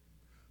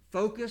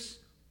 Focus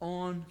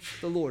on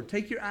the Lord.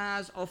 Take your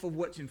eyes off of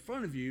what's in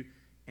front of you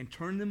and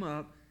turn them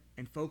up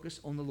and focus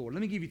on the Lord.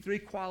 Let me give you 3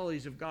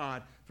 qualities of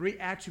God, 3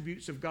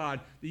 attributes of God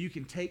that you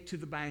can take to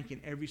the bank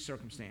in every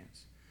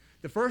circumstance.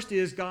 The first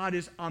is God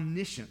is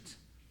omniscient.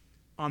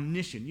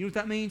 Omniscient. You know what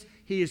that means?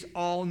 He is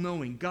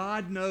all-knowing.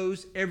 God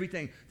knows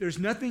everything. There's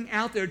nothing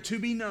out there to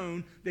be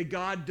known that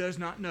God does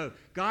not know.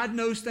 God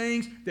knows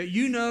things that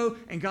you know,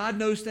 and God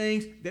knows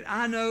things that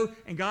I know,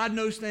 and God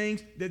knows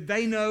things that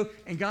they know,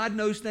 and God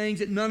knows things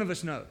that none of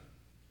us know.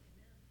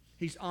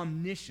 He's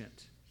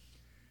omniscient.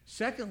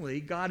 Secondly,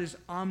 God is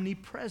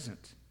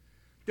omnipresent.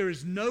 There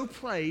is no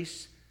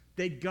place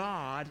that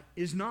God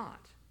is not.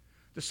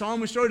 The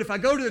psalmist wrote, if I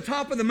go to the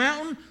top of the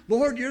mountain,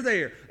 Lord, you're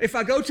there. If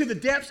I go to the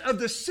depths of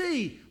the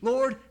sea,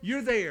 Lord,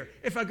 you're there.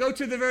 If I go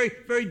to the very,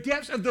 very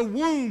depths of the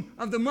womb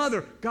of the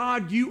mother,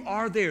 God, you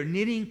are there,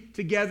 knitting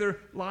together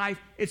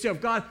life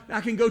itself. God, I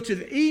can go to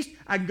the east,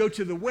 I can go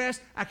to the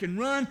west, I can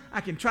run,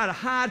 I can try to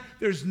hide.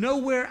 There's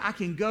nowhere I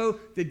can go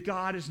that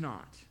God is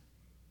not.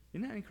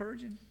 Isn't that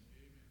encouraging?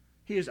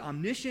 He is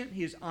omniscient,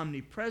 he is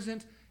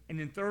omnipresent, and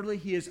then thirdly,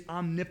 he is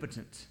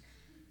omnipotent.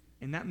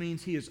 And that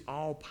means he is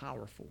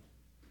all-powerful.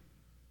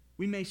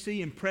 We may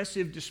see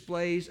impressive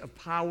displays of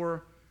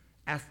power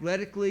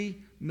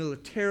athletically,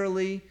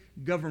 militarily,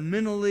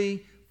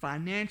 governmentally,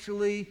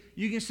 financially.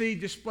 You can see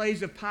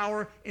displays of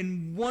power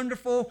in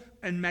wonderful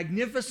and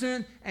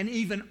magnificent and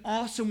even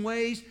awesome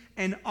ways.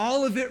 And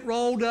all of it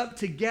rolled up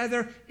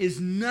together is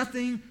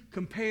nothing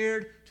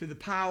compared to the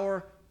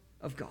power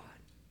of God.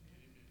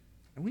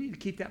 And we need to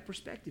keep that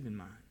perspective in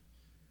mind.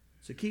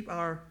 So keep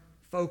our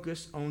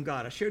focus on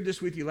God. I shared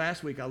this with you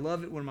last week. I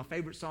love it. One of my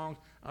favorite songs.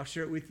 I'll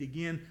share it with you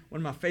again. One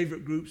of my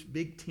favorite groups,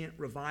 Big Tent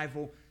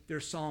Revival, their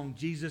song,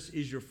 Jesus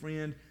is Your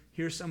Friend.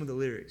 Here's some of the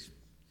lyrics.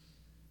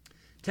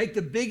 Take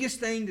the biggest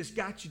thing that's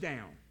got you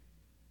down.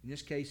 In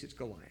this case, it's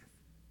Goliath.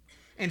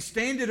 And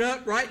stand it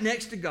up right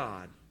next to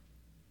God.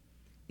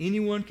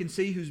 Anyone can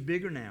see who's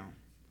bigger now.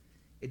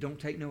 It don't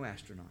take no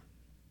astronaut.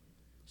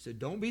 So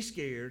don't be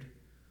scared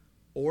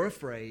or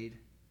afraid,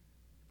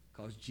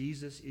 because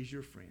Jesus is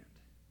your friend,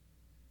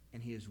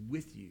 and he is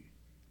with you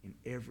in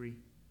every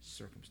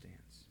circumstance.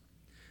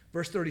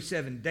 Verse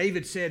 37,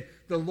 David said,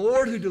 the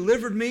Lord who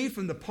delivered me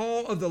from the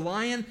paw of the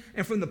lion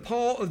and from the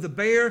paw of the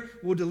bear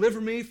will deliver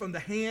me from the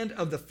hand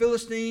of the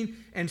Philistine.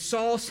 And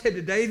Saul said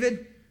to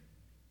David,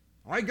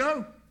 all right,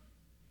 go.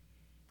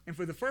 And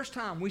for the first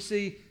time, we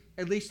see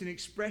at least an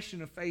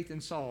expression of faith in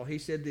Saul. He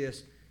said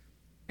this,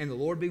 and the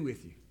Lord be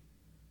with you.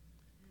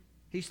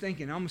 He's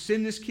thinking, I'm going to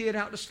send this kid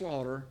out to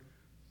slaughter,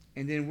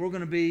 and then we're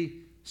going to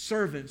be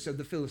servants of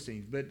the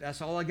Philistines. But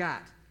that's all I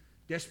got.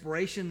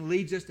 Desperation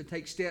leads us to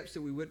take steps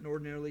that we wouldn't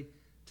ordinarily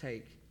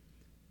take.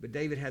 But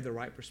David had the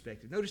right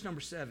perspective. Notice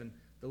number 7,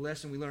 the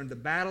lesson we learned.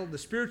 The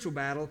spiritual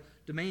battle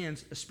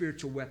demands a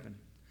spiritual weapon.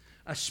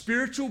 A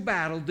spiritual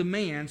battle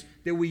demands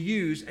that we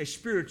use a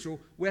spiritual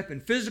weapon.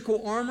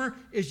 Physical armor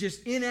is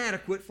just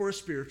inadequate for a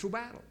spiritual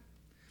battle.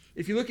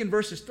 If you look in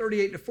verses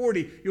 38 to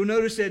 40, you'll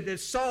notice that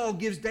Saul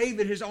gives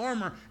David his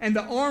armor, and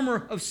the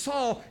armor of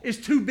Saul is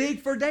too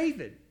big for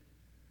David.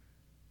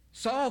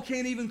 Saul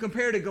can't even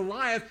compare to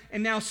Goliath,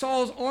 and now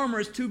Saul's armor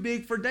is too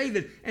big for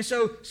David. And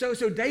so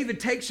David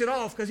takes it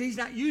off because he's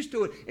not used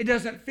to it. It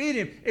doesn't fit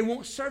him. It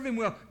won't serve him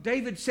well.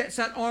 David sets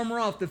that armor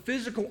off. The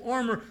physical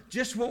armor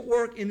just won't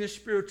work in this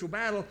spiritual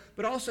battle.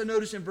 But also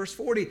notice in verse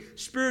 40,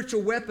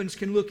 spiritual weapons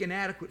can look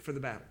inadequate for the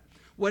battle.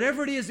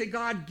 Whatever it is that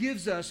God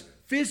gives us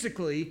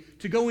physically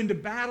to go into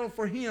battle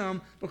for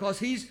him, because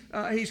he's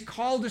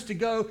called us to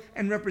go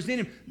and represent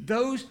him,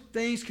 those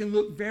things can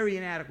look very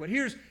inadequate.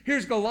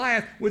 Here's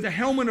Goliath with a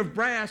helmet of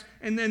brass,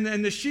 and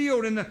then the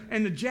shield and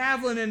the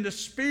javelin and the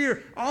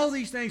spear, all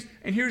these things.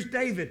 And here's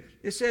David.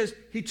 It says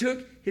he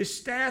took his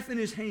staff in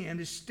his hand,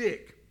 his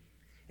stick,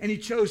 and he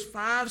chose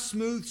 5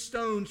 smooth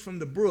stones from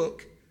the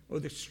brook or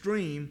the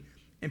stream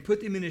and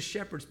put them in his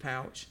shepherd's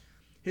pouch.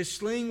 His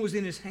sling was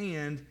in his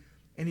hand,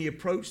 and he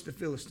approached the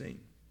Philistine.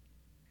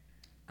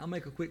 I'll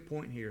make a quick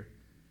point here.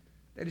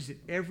 That is that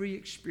every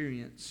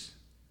experience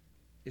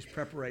is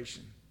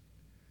preparation.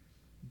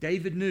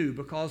 David knew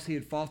because he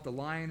had fought the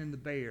lion and the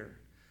bear.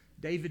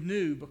 David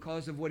knew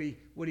because of what he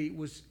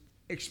was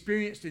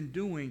experienced in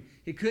doing.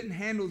 He couldn't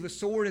handle the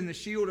sword and the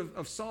shield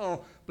of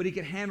Saul, but he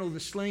could handle the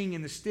sling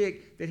and the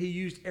stick that he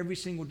used every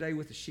single day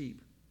with the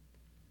sheep.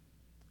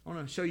 I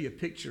want to show you a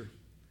picture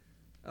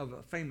of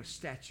a famous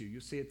statue.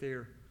 You'll see it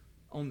there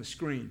on the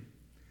screen.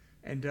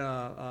 And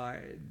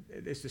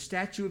it's the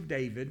statue of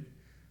David,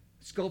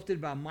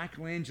 sculpted by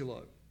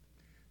Michelangelo.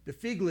 The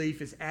fig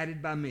leaf is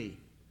added by me,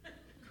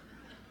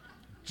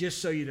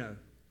 just so you know.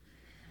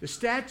 The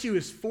statue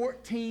is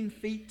 14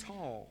 feet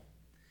tall.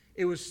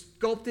 It was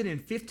sculpted in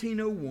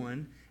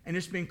 1501, and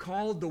it's been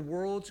called the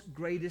world's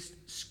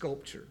greatest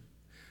sculpture.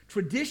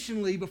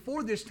 Traditionally,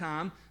 before this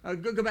time,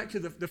 go back to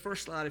the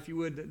first slide, if you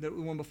would, the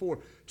one before.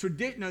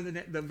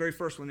 The very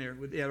first one there.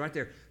 Yeah, right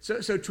there.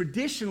 So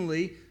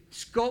traditionally,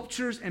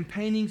 sculptures and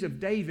paintings of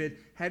David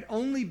had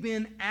only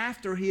been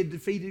after he had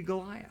defeated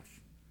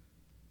Goliath.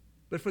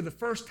 But for the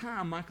first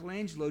time,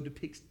 Michelangelo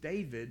depicts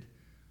David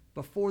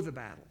before the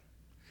battle.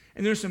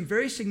 And there's some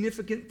very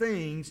significant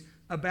things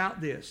about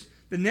this.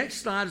 The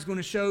next slide is going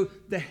to show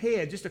the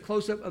head, just a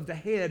close-up of the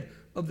head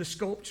of the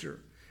sculpture.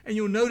 And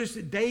you'll notice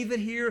that David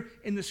here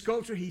in the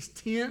sculpture, he's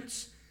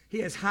tense. He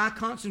has high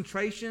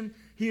concentration.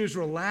 He is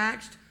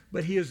relaxed,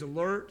 but he is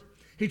alert.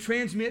 He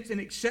transmits an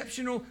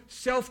exceptional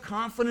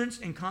self-confidence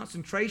and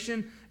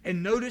concentration.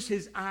 And notice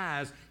his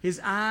eyes. His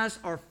eyes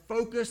are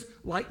focused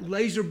like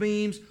laser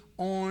beams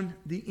on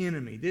the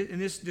enemy. And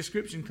this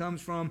description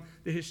comes from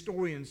the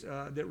historians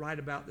that write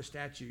about the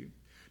statue.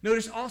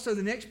 Notice also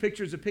the next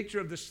picture is a picture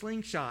of the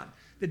slingshot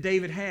that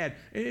David had.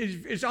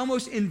 It's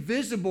almost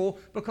invisible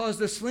because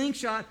the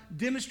slingshot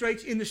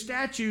demonstrates in the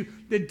statue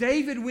that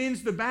David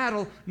wins the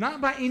battle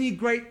not by any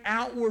great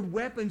outward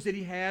weapons that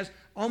he has.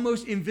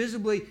 Almost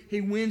invisibly,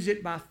 he wins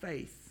it by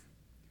faith.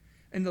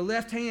 In the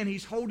left hand,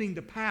 he's holding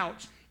the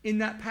pouch. In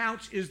that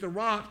pouch is the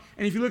rock.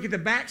 And if you look at the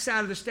back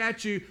side of the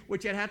statue,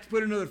 which I'd have to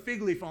put another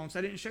fig leaf on, so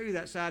I didn't show you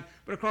that side,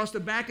 but across the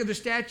back of the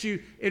statue,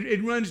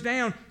 it runs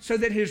down so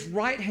that his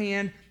right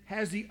hand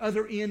has the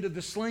other end of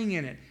the sling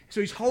in it. So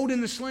he's holding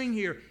the sling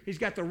here. He's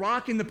got the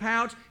rock in the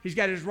pouch. He's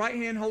got his right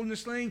hand holding the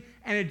sling.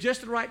 And at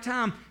just the right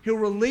time, he'll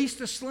release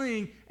the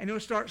sling and he'll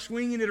start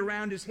swinging it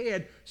around his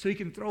head so he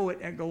can throw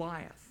it at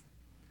Goliath.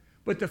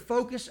 But the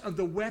focus of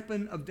the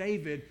weapon of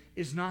David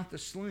is not the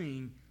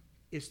sling,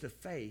 it's the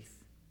faith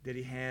that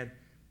he had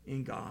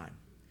in God.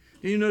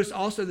 Then you notice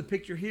also the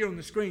picture here on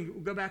the screen.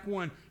 We'll go back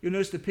one. You'll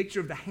notice the picture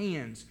of the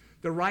hands.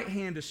 The right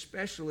hand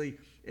especially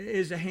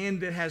is a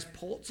hand that has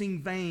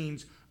pulsing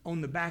veins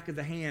on the back of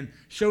the hand,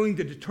 showing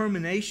the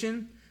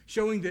determination,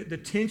 showing the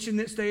tension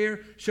that's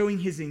there, showing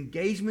his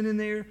engagement in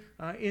there,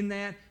 in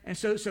that. And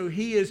so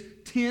he is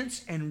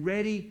tense and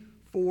ready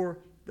for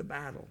the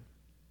battle.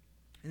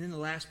 And then the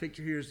last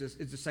picture here is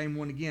the same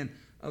one again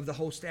of the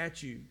whole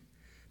statue.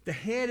 The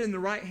head and the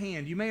right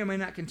hand, you may or may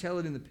not can tell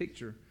it in the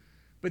picture,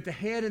 but the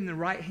head and the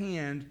right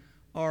hand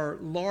are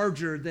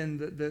larger than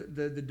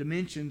the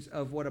dimensions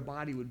of what a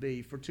body would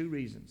be for two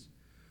reasons.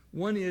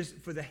 One is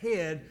for the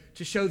head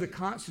to show the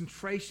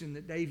concentration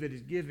that David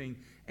is giving,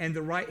 and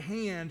the right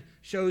hand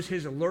shows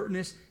his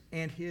alertness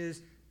and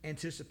his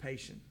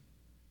anticipation.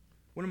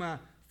 One of my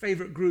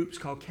favorite groups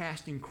called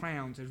Casting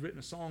Crowns has written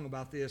a song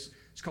about this.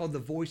 It's called The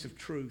Voice of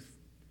Truth.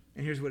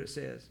 And here's what it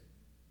says.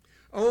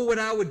 Oh, what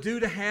I would do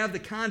to have the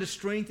kind of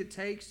strength it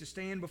takes to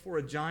stand before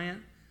a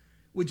giant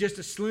with just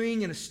a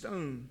sling and a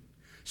stone,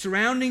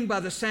 surrounding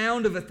by the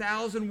sound of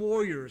 1,000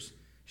 warriors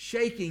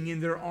shaking in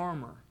their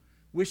armor,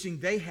 wishing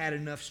they had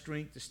enough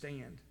strength to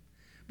stand.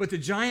 But the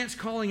giant's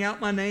calling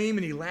out my name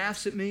and he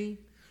laughs at me,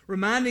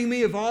 reminding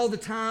me of all the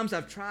times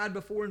I've tried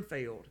before and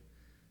failed.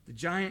 The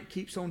giant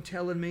keeps on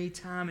telling me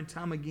time and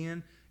time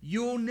again,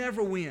 you'll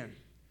never win.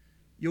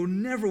 You'll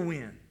never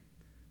win.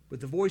 But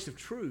the voice of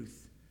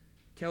truth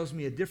tells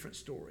me a different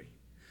story.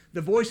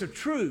 The voice of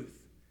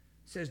truth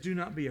says, do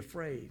not be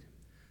afraid.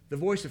 The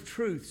voice of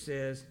truth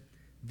says,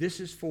 this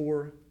is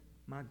for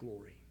my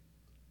glory.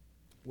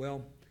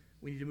 Well,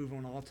 we need to move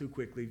on all too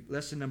quickly.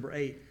 Lesson number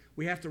 8.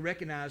 We have to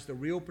recognize the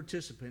real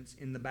participants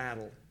in the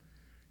battle.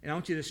 And I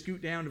want you to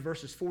scoot down to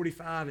verses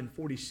 45 and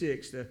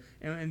 46. The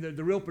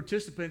real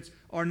participants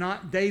are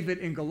not David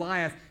and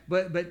Goliath,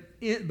 but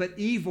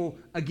evil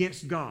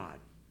against God.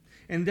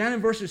 And down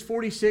in verses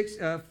 46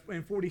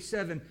 and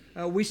 47,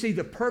 we see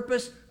the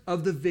purpose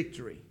of the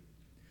victory.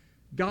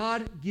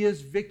 God gives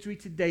victory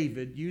to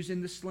David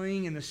using the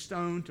sling and the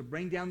stone to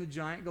bring down the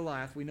giant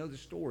Goliath. We know the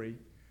story.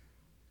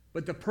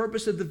 But the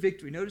purpose of the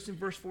victory, notice in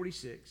verse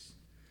 46,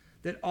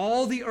 that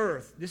all the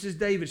earth, this is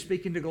David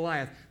speaking to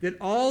Goliath, that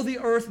all the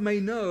earth may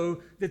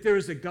know that there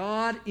is a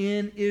God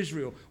in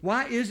Israel.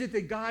 Why is it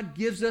that God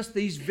gives us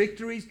these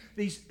victories,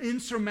 these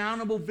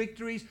insurmountable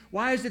victories?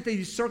 Why is it that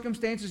these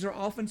circumstances are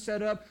often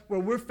set up where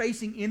we're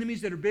facing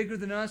enemies that are bigger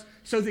than us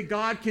so that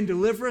God can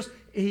deliver us?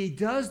 He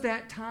does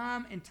that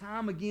time and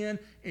time again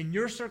in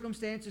your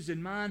circumstances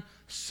and mine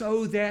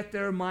so that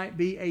there might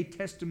be a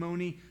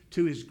testimony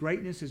to His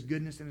greatness, His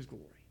goodness, and His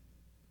glory.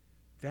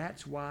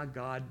 That's why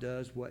God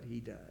does what He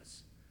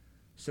does,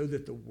 so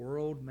that the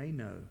world may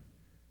know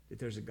that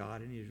there's a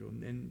God in Israel.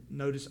 And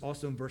notice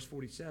also in verse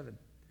 47,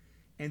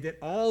 and that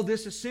all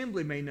this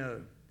assembly may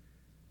know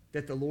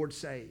that the Lord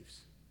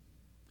saves.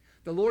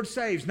 The Lord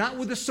saves, not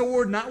with a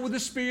sword, not with a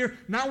spear,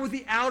 not with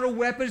the outer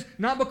weapons,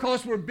 not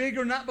because we're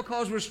bigger, not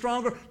because we're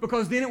stronger,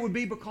 because then it would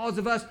be because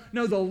of us.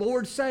 No, the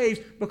Lord saves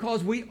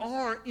because we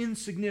are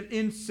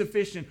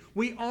insufficient.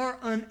 We are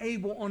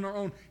unable on our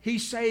own. He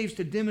saves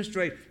to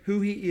demonstrate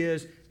who He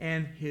is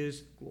and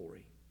His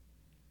glory.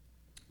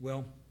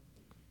 Well,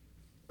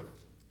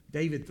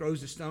 David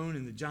throws a stone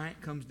and the giant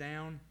comes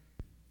down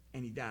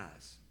and he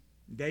dies.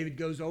 David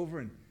goes over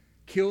and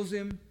kills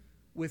him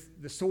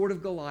with the sword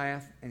of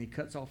Goliath, and he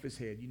cuts off his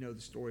head. You know the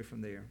story from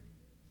there.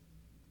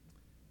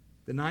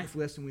 The 9th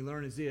lesson we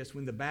learn is this: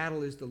 when the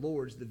battle is the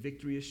Lord's, the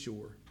victory is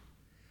sure.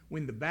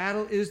 When the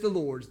battle is the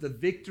Lord's, the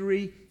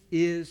victory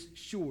is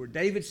sure.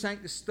 David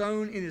sank the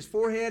stone in his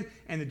forehead,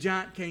 and the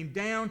giant came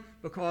down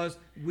because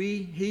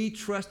he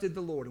trusted the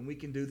Lord, and we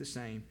can do the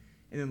same.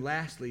 And then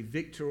lastly,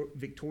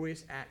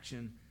 victorious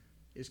action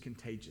is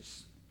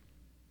contagious.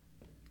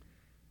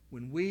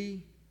 When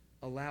we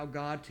allow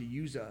God to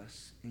use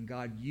us, and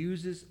God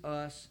uses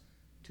us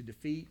to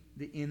defeat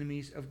the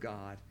enemies of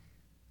God,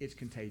 it's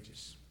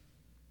contagious.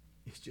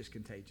 It's just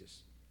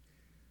contagious.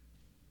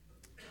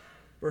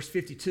 Verse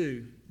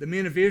 52, the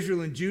men of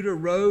Israel and Judah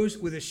rose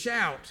with a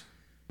shout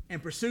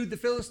and pursued the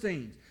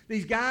Philistines.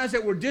 These guys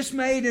that were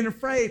dismayed and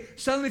afraid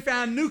suddenly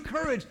found new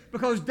courage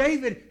because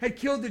David had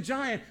killed the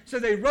giant. So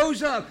they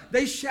rose up,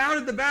 they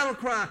shouted the battle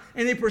cry,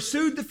 and they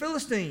pursued the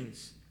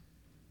Philistines.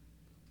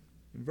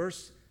 In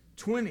verse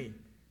 20,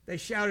 they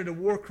shouted a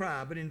war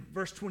cry, but in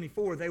verse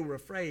 24, they were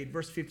afraid.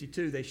 Verse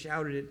 52, they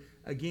shouted it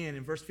again.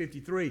 In verse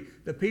 53,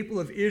 the people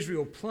of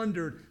Israel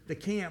plundered the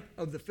camp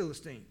of the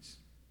Philistines.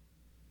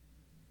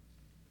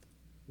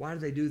 Why do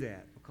they do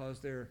that? Because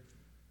they're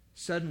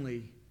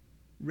suddenly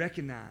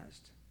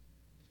recognized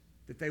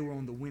that they were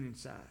on the winning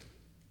side,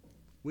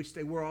 which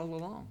they were all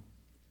along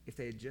if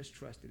they had just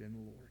trusted in the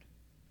Lord.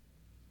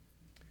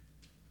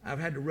 I've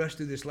had to rush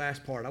through this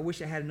last part. I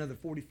wish I had another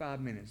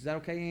 45 minutes. Is that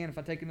okay, Ann, if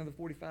I take another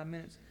 45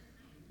 minutes?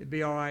 It'd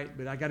be all right,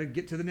 but I got to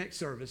get to the next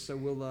service, so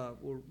we'll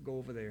go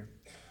over there.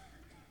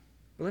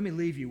 But let me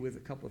leave you with a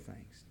couple of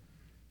things.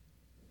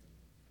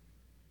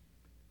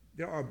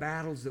 There are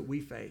battles that we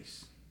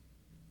face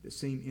that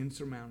seem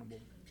insurmountable.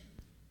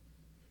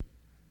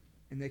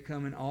 And they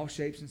come in all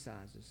shapes and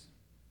sizes.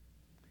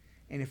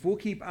 And if we'll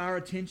keep our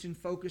attention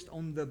focused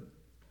on the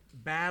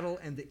battle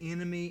and the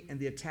enemy and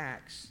the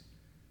attacks,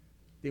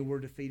 then we're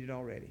defeated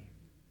already,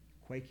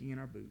 quaking in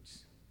our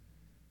boots.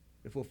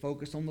 If we'll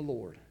focus on the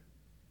Lord,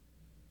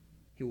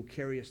 He will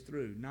carry us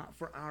through, not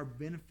for our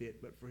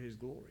benefit, but for His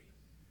glory.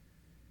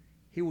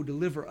 He will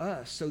deliver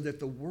us so that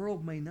the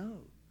world may know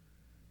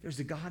there's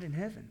a God in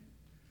heaven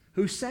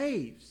who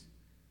saves,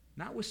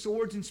 not with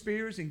swords and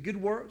spears and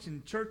good works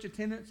and church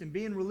attendance and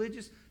being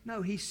religious.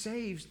 No, He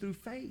saves through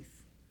faith.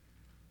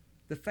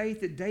 The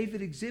faith that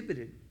David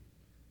exhibited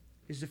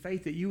is the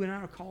faith that you and I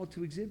are called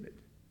to exhibit.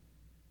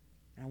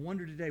 And I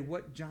wonder today,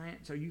 what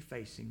giants are you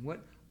facing?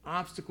 What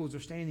obstacles are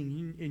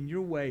standing in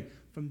your way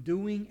from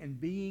doing and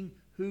being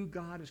who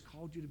God has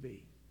called you to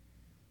be?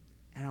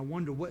 And I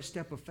wonder what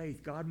step of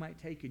faith God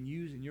might take and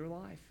use in your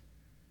life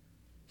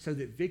so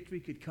that victory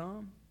could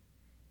come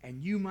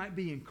and you might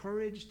be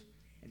encouraged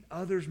and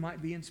others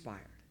might be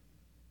inspired.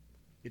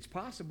 It's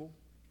possible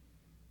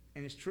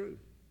and it's true.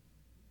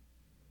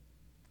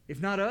 If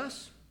not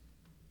us,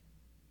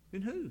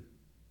 then who?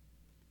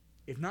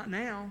 If not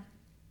now,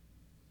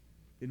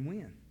 then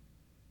when?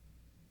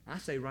 I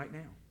say right now.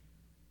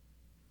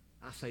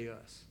 I say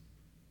us.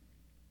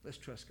 Let's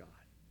trust God.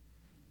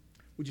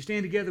 Would you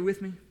stand together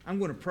with me? I'm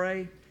going to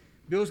pray.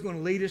 Bill's going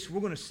to lead us.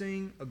 We're going to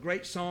sing a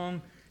great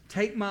song,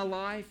 Take My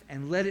Life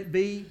and Let It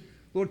Be.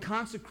 Lord,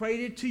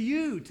 consecrated to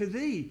you, to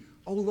thee,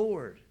 O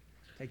Lord.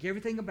 Take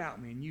everything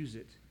about me and use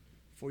it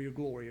for your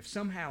glory. If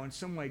somehow, in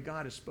some way,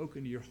 God has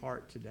spoken to your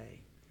heart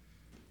today,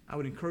 I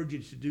would encourage you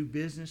to do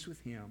business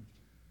with Him.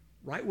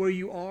 Right where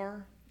you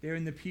are, there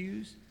in the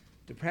pews,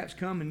 to perhaps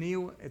come and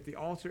kneel at the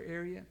altar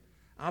area.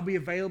 I'll be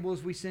available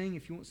as we sing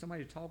if you want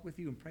somebody to talk with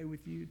you and pray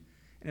with you.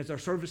 And as our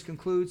service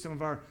concludes, some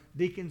of our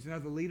deacons and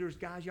other leaders,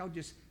 guys,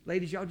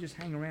 ladies, y'all just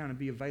hang around and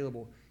be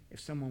available if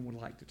someone would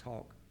like to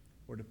talk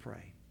or to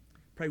pray.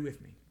 Pray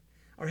with me.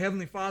 Our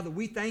Heavenly Father,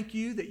 we thank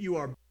you that you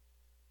are bigger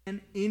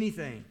than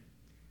anything,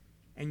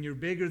 and you're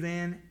bigger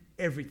than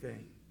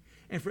everything.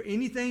 And for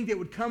anything that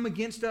would come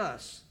against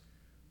us,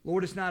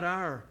 Lord, it's not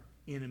our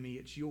enemy,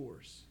 it's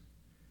yours.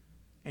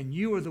 And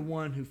you are the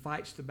one who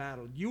fights the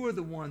battle. You are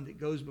the one that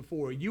goes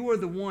before. You are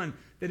the one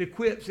that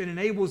equips and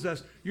enables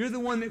us. You're the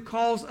one that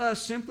calls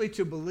us simply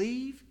to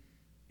believe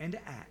and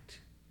to act.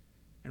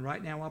 And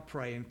right now I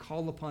pray and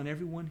call upon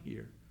everyone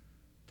here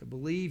to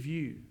believe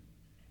you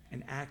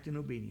and act in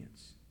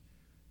obedience.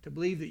 To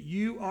believe that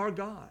you are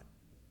God.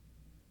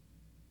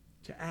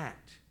 To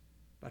act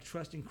by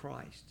trusting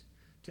Christ.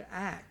 To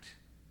act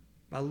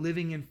by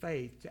living in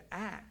faith. To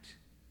act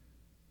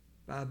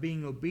by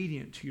being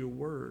obedient to your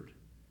word.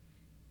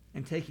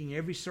 And taking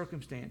every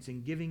circumstance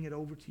and giving it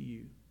over to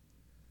you.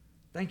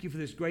 Thank you for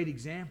this great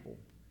example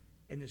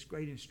and this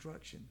great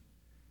instruction.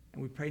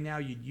 And we pray now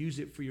you'd use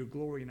it for your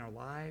glory in our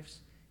lives,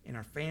 in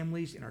our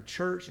families, in our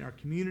church, in our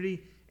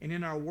community, and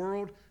in our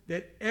world,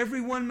 that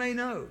everyone may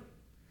know,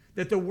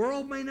 that the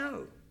world may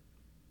know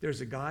there's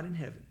a God in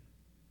heaven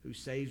who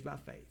saves by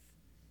faith.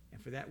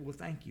 And for that we'll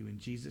thank you in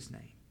Jesus'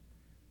 name.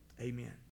 Amen.